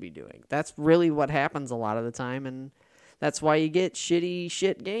thinks you should be doing. That's really what happens a lot of the time, and that's why you get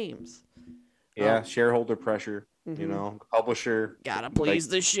shit games. Yeah, shareholder pressure. You know, publisher Gotta please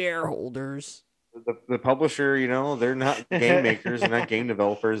the shareholders. The publisher, you know, they're not game makers, they're not game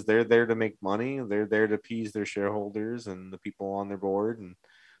developers. They're there to make money. They're there to appease their shareholders and the people on their board, and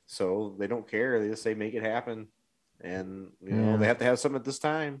so they don't care. They just say make it happen, and you know they have to have something at this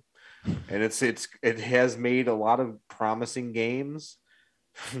time. And it has made a lot of promising games,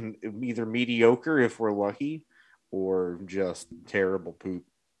 either mediocre if we're lucky, or just terrible poop.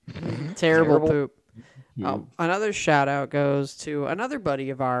 Terrible poop. Another shout out goes to another buddy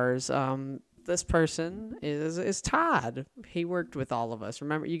of ours. This person is Todd. He worked with all of us.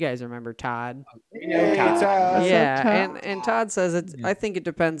 You guys remember Todd? Todd. Yeah, and Todd says I think it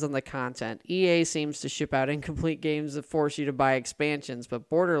depends on the content. EA seems to ship out incomplete games that force you to buy expansions, but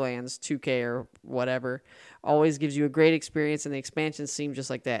Borderlands 2K or whatever always gives you a great experience, and the expansions seem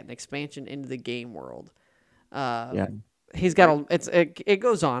just like that, an expansion into the game world. He's got it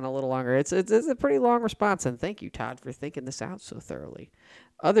goes on a little longer. It's a pretty long response, and thank you, Todd, for thinking this out so thoroughly.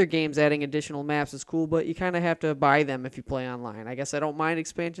 Other games adding additional maps is cool, but you kind of have to buy them if you play online. I guess I don't mind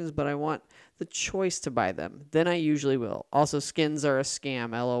expansions, but I want the choice to buy them. Then I usually will. Also, skins are a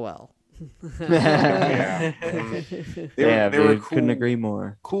scam, LOL. They were cool, couldn't agree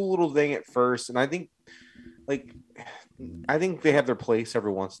more. Cool little thing at first, and I think they have their place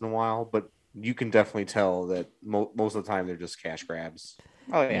every once in a while, but you can definitely tell that most of the time they're just cash grabs.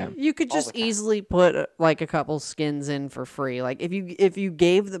 Oh yeah. You could just easily put like a couple skins in for free. Like if you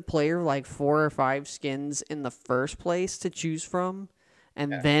gave the player like 4 or 5 skins in the first place to choose from,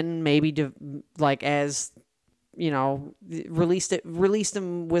 and then maybe as you know, release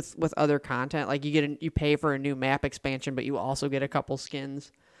them with other content. Like you pay for a new map expansion, but you also get a couple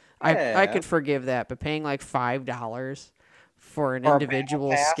skins. I could forgive that, but paying like $5 for an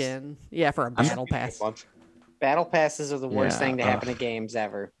individual skin, for a battle pass. Battle passes are the worst thing to happen to games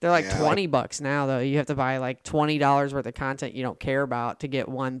ever. They're like $20 now, though. You have to buy like $20 worth of content you don't care about to get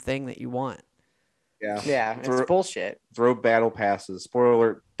one thing that you want. Yeah, it's bullshit. Throw battle passes. Spoiler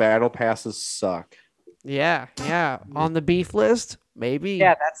alert: battle passes suck. Yeah. On the beef list, maybe.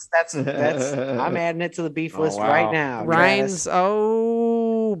 Yeah, that's. I'm adding it to the beef list right now. Ryan's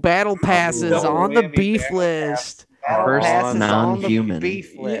battle passes on the beef list. First non-human.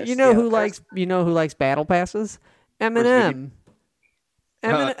 You know who likes battle passes? Eminem.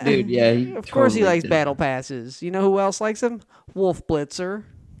 Dude, yeah. Of course he likes battle passes. You know who else likes them? Wolf Blitzer.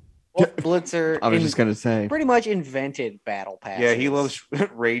 Wolf Blitzer. I was just gonna say. Pretty much invented battle passes. Yeah, he loves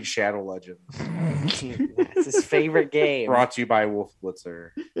Raid Shadow Legends. It's his favorite game. Brought to you by Wolf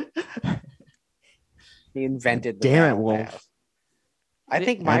Blitzer. He invented the Damn it, battle Wolf. pass. I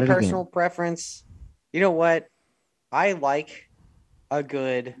think my personal preference. You know what? I like I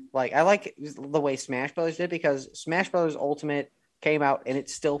like the way Smash Brothers did, because Smash Brothers Ultimate came out and it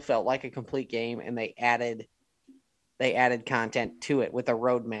still felt like a complete game, and they added content to it with a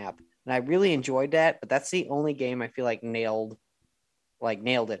roadmap. And I really enjoyed that, but that's the only game I feel like nailed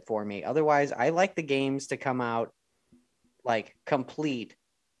it for me. Otherwise, I like the games to come out like complete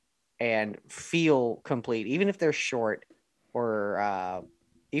and feel complete, even if they're short, or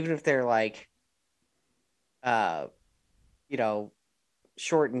even if they're like you know,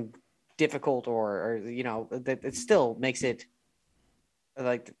 short and difficult, or you know, that it still makes it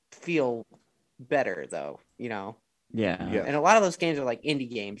like feel better, though, you know. Yeah. And a lot of those games are like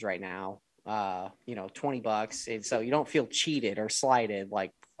indie games right now, you know, $20, and so you don't feel cheated or slighted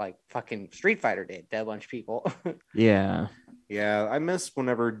like fucking Street Fighter did to a bunch of people. Yeah. I miss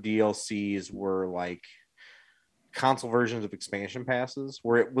whenever DLCs were like console versions of expansion passes,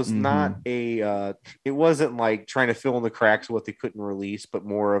 where it was not it wasn't like trying to fill in the cracks of what they couldn't release, but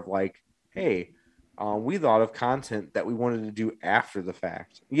more of like, hey, we thought of content that we wanted to do after the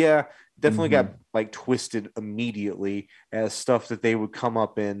fact. Yeah, definitely got like twisted immediately as stuff that they would come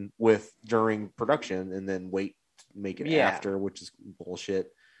up in with during production and then wait to make it after, which is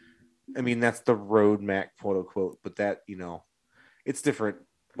bullshit. I mean, that's the roadmap, quote unquote, but that, you know, it's different.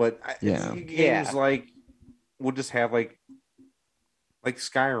 But games like we'll just have like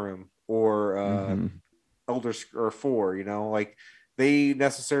Skyrim or Elder Scrolls 4, you know, like they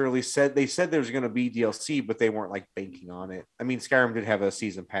necessarily said there's going to be DLC, but they weren't like banking on it. I mean, Skyrim did have a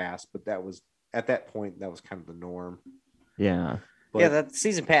season pass, but that was at that point that was kind of the norm. Yeah. But, the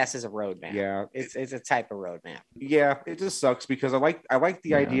season pass is a roadmap. Yeah, it's a type of roadmap. Yeah, it just sucks because I like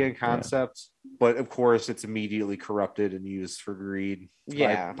the idea and concept, but of course it's immediately corrupted and used for greed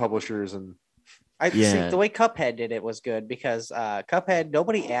by publishers. And I think the way Cuphead did it was good because Cuphead,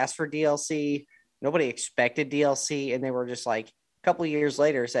 nobody asked for DLC, nobody expected DLC, and they were just like a couple of years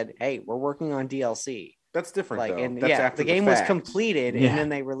later said, "Hey, we're working on DLC." That's different, though. And that's after the game was completed, and then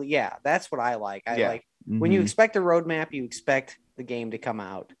they really, that's what I like. I like when you expect a roadmap, you expect the game to come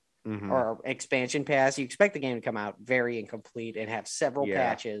out, or expansion pass. You expect the game to come out very incomplete and have several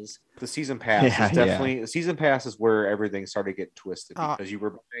patches. The season pass is definitely season pass is where everything started getting twisted because you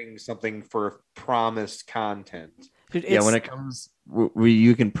were buying something for promised content. When it comes,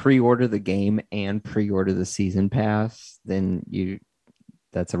 you can pre-order the game and pre-order the season pass, then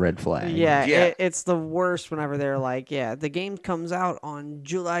that's a red flag. It's the worst whenever they're like, the game comes out on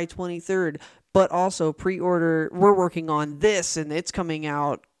July 23rd, but also pre-order, we're working on this and it's coming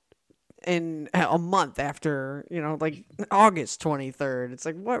out in a month after, like August 23rd. It's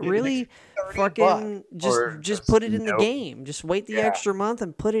like, what, really? Fucking just put it in the game. Just wait the extra month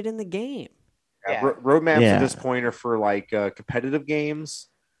and put it in the game. Roadmaps at this point are for like competitive games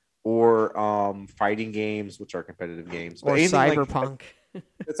or fighting games, which are competitive games. Or Cyberpunk.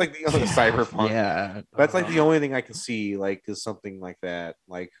 It's like the Cyberpunk. Yeah, that's like the only thing I can see like is something like that,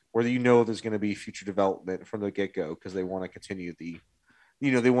 like where there's going to be future development from the get go because they want to continue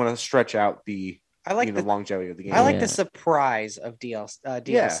they want to stretch out the longevity of the game. I like the surprise of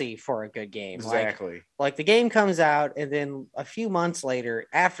DLC for a good game. Exactly. Like the game comes out, and then a few months later,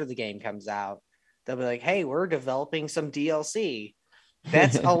 after the game comes out, they'll be like, "Hey, we're developing some DLC."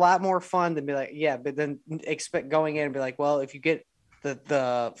 That's a lot more fun than be like, but then expect going in and be like, well, if you get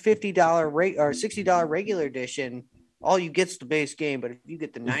the $50 rate or $60 regular edition, all you get's the base game. But if you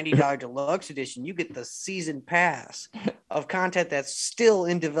get the $90 deluxe edition, you get the season pass of content that's still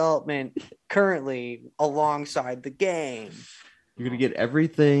in development currently alongside the game. You're gonna get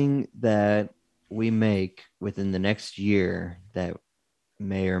everything that we make within the next year that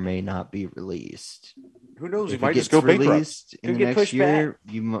may or may not be released. Who knows? If you might just go bankrupt. In the next year,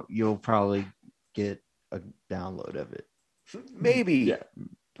 you'll probably get a download of it. Maybe,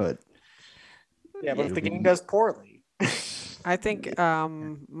 but if the game does poorly, I think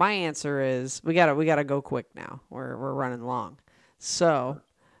my answer is we gotta go quick now. We're running long, so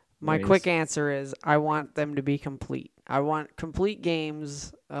my quick answer is I want them to be complete. I want complete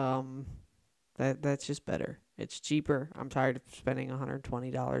games. That's just better. It's cheaper. I'm tired of spending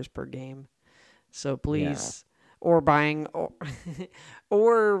 $120 per game, so please. Or buying,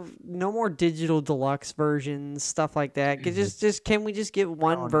 or no more digital deluxe versions, stuff like that. Just can we just get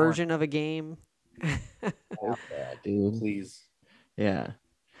one version of a game? Dude, please. Yeah.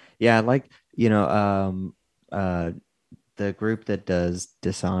 Like the group that does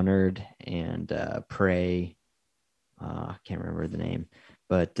Dishonored and Prey. I can't remember the name,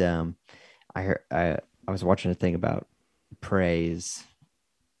 but I was watching a thing about Prey's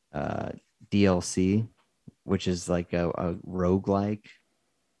DLC. Which is like a roguelike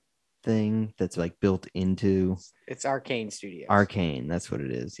thing that's like built into... It's Arcane Studios. Arcane, that's what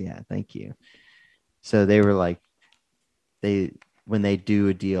it is. Yeah, thank you. So they were like, when they do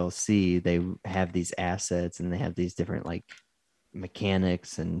a DLC, they have these assets and they have these different like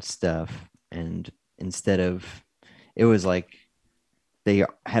mechanics and stuff. And instead of... It was like they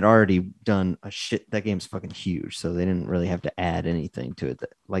had already done a shit... That game's fucking huge, so they didn't really have to add anything to it.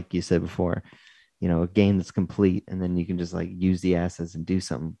 Like you said before... a game that's complete, and then you can just like use the assets and do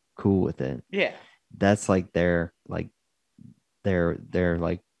something cool with it. Yeah, that's like their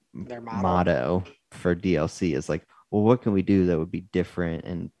motto for DLC is like, well, what can we do that would be different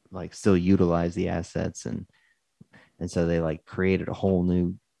and like still utilize the assets and so they like created a whole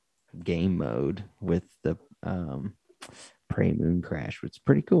new game mode with the Prey Moon Crash, which is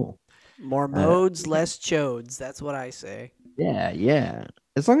pretty cool. More modes, less chodes. That's what I say. Yeah.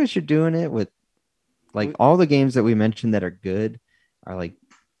 As long as you're doing it with like all the games that we mentioned that are good are like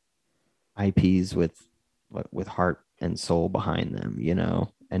IPs with heart and soul behind them,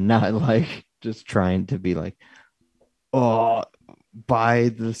 and not like just trying to be like, oh, buy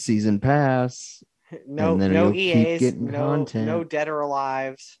the season pass. No EAs, no Dead or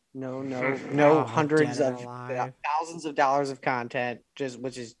Alives, no hundreds of thousands of dollars of content,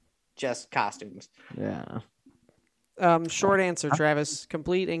 which is just costumes. Yeah. Short answer, Travis.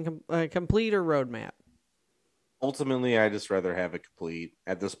 Complete or roadmap? Ultimately, I just rather have it complete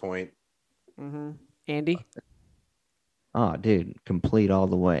at this point. Mm-hmm. Andy? Oh, dude, complete all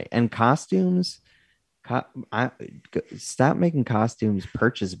the way. And costumes, stop making costumes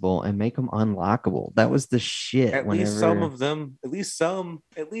purchasable and make them unlockable. That was the shit. At least some of them. At least some.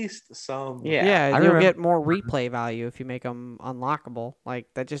 Yeah. Yeah, I you'll remember- get more replay value if you make them unlockable. Like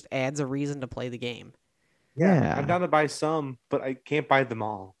that just adds a reason to play the game. Yeah. I'm down to buy some, but I can't buy them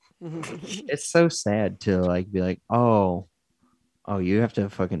all. It's so sad to like be like, oh, you have to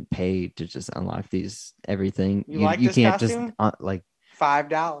fucking pay to just unlock these everything. You like this can't costume? just like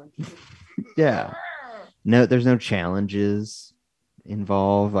 $5. yeah. No, there's no challenges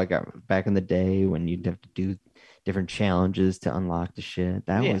involved. Like back in the day when you'd have to do different challenges to unlock the shit.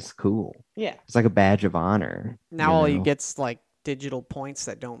 That Yeah. was cool. Yeah. It's like a badge of honor. Now all you know? get's like digital points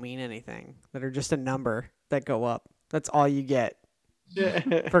that don't mean anything, that are just a number that go up. That's all you get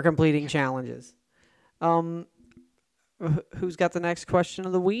for completing challenges. Who's got the next question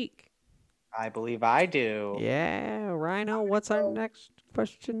of the week? I believe I do. Yeah, Rhino, what's our next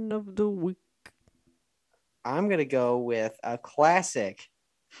question of the week? I'm gonna go with a classic.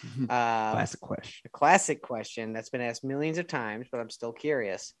 Classic question. A classic question that's been asked millions of times, but I'm still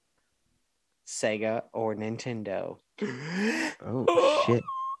curious. Sega or Nintendo? Oh shit.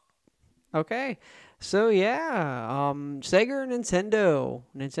 Okay. So yeah, Sega or Nintendo?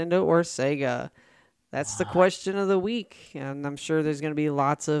 Nintendo or Sega? That's the question of the week, and I'm sure there's going to be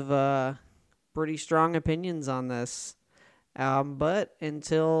lots of pretty strong opinions on this. But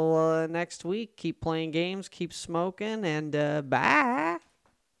until next week, keep playing games, keep smoking, and bye.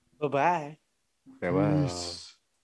 Bye-bye. Farewell. Peace.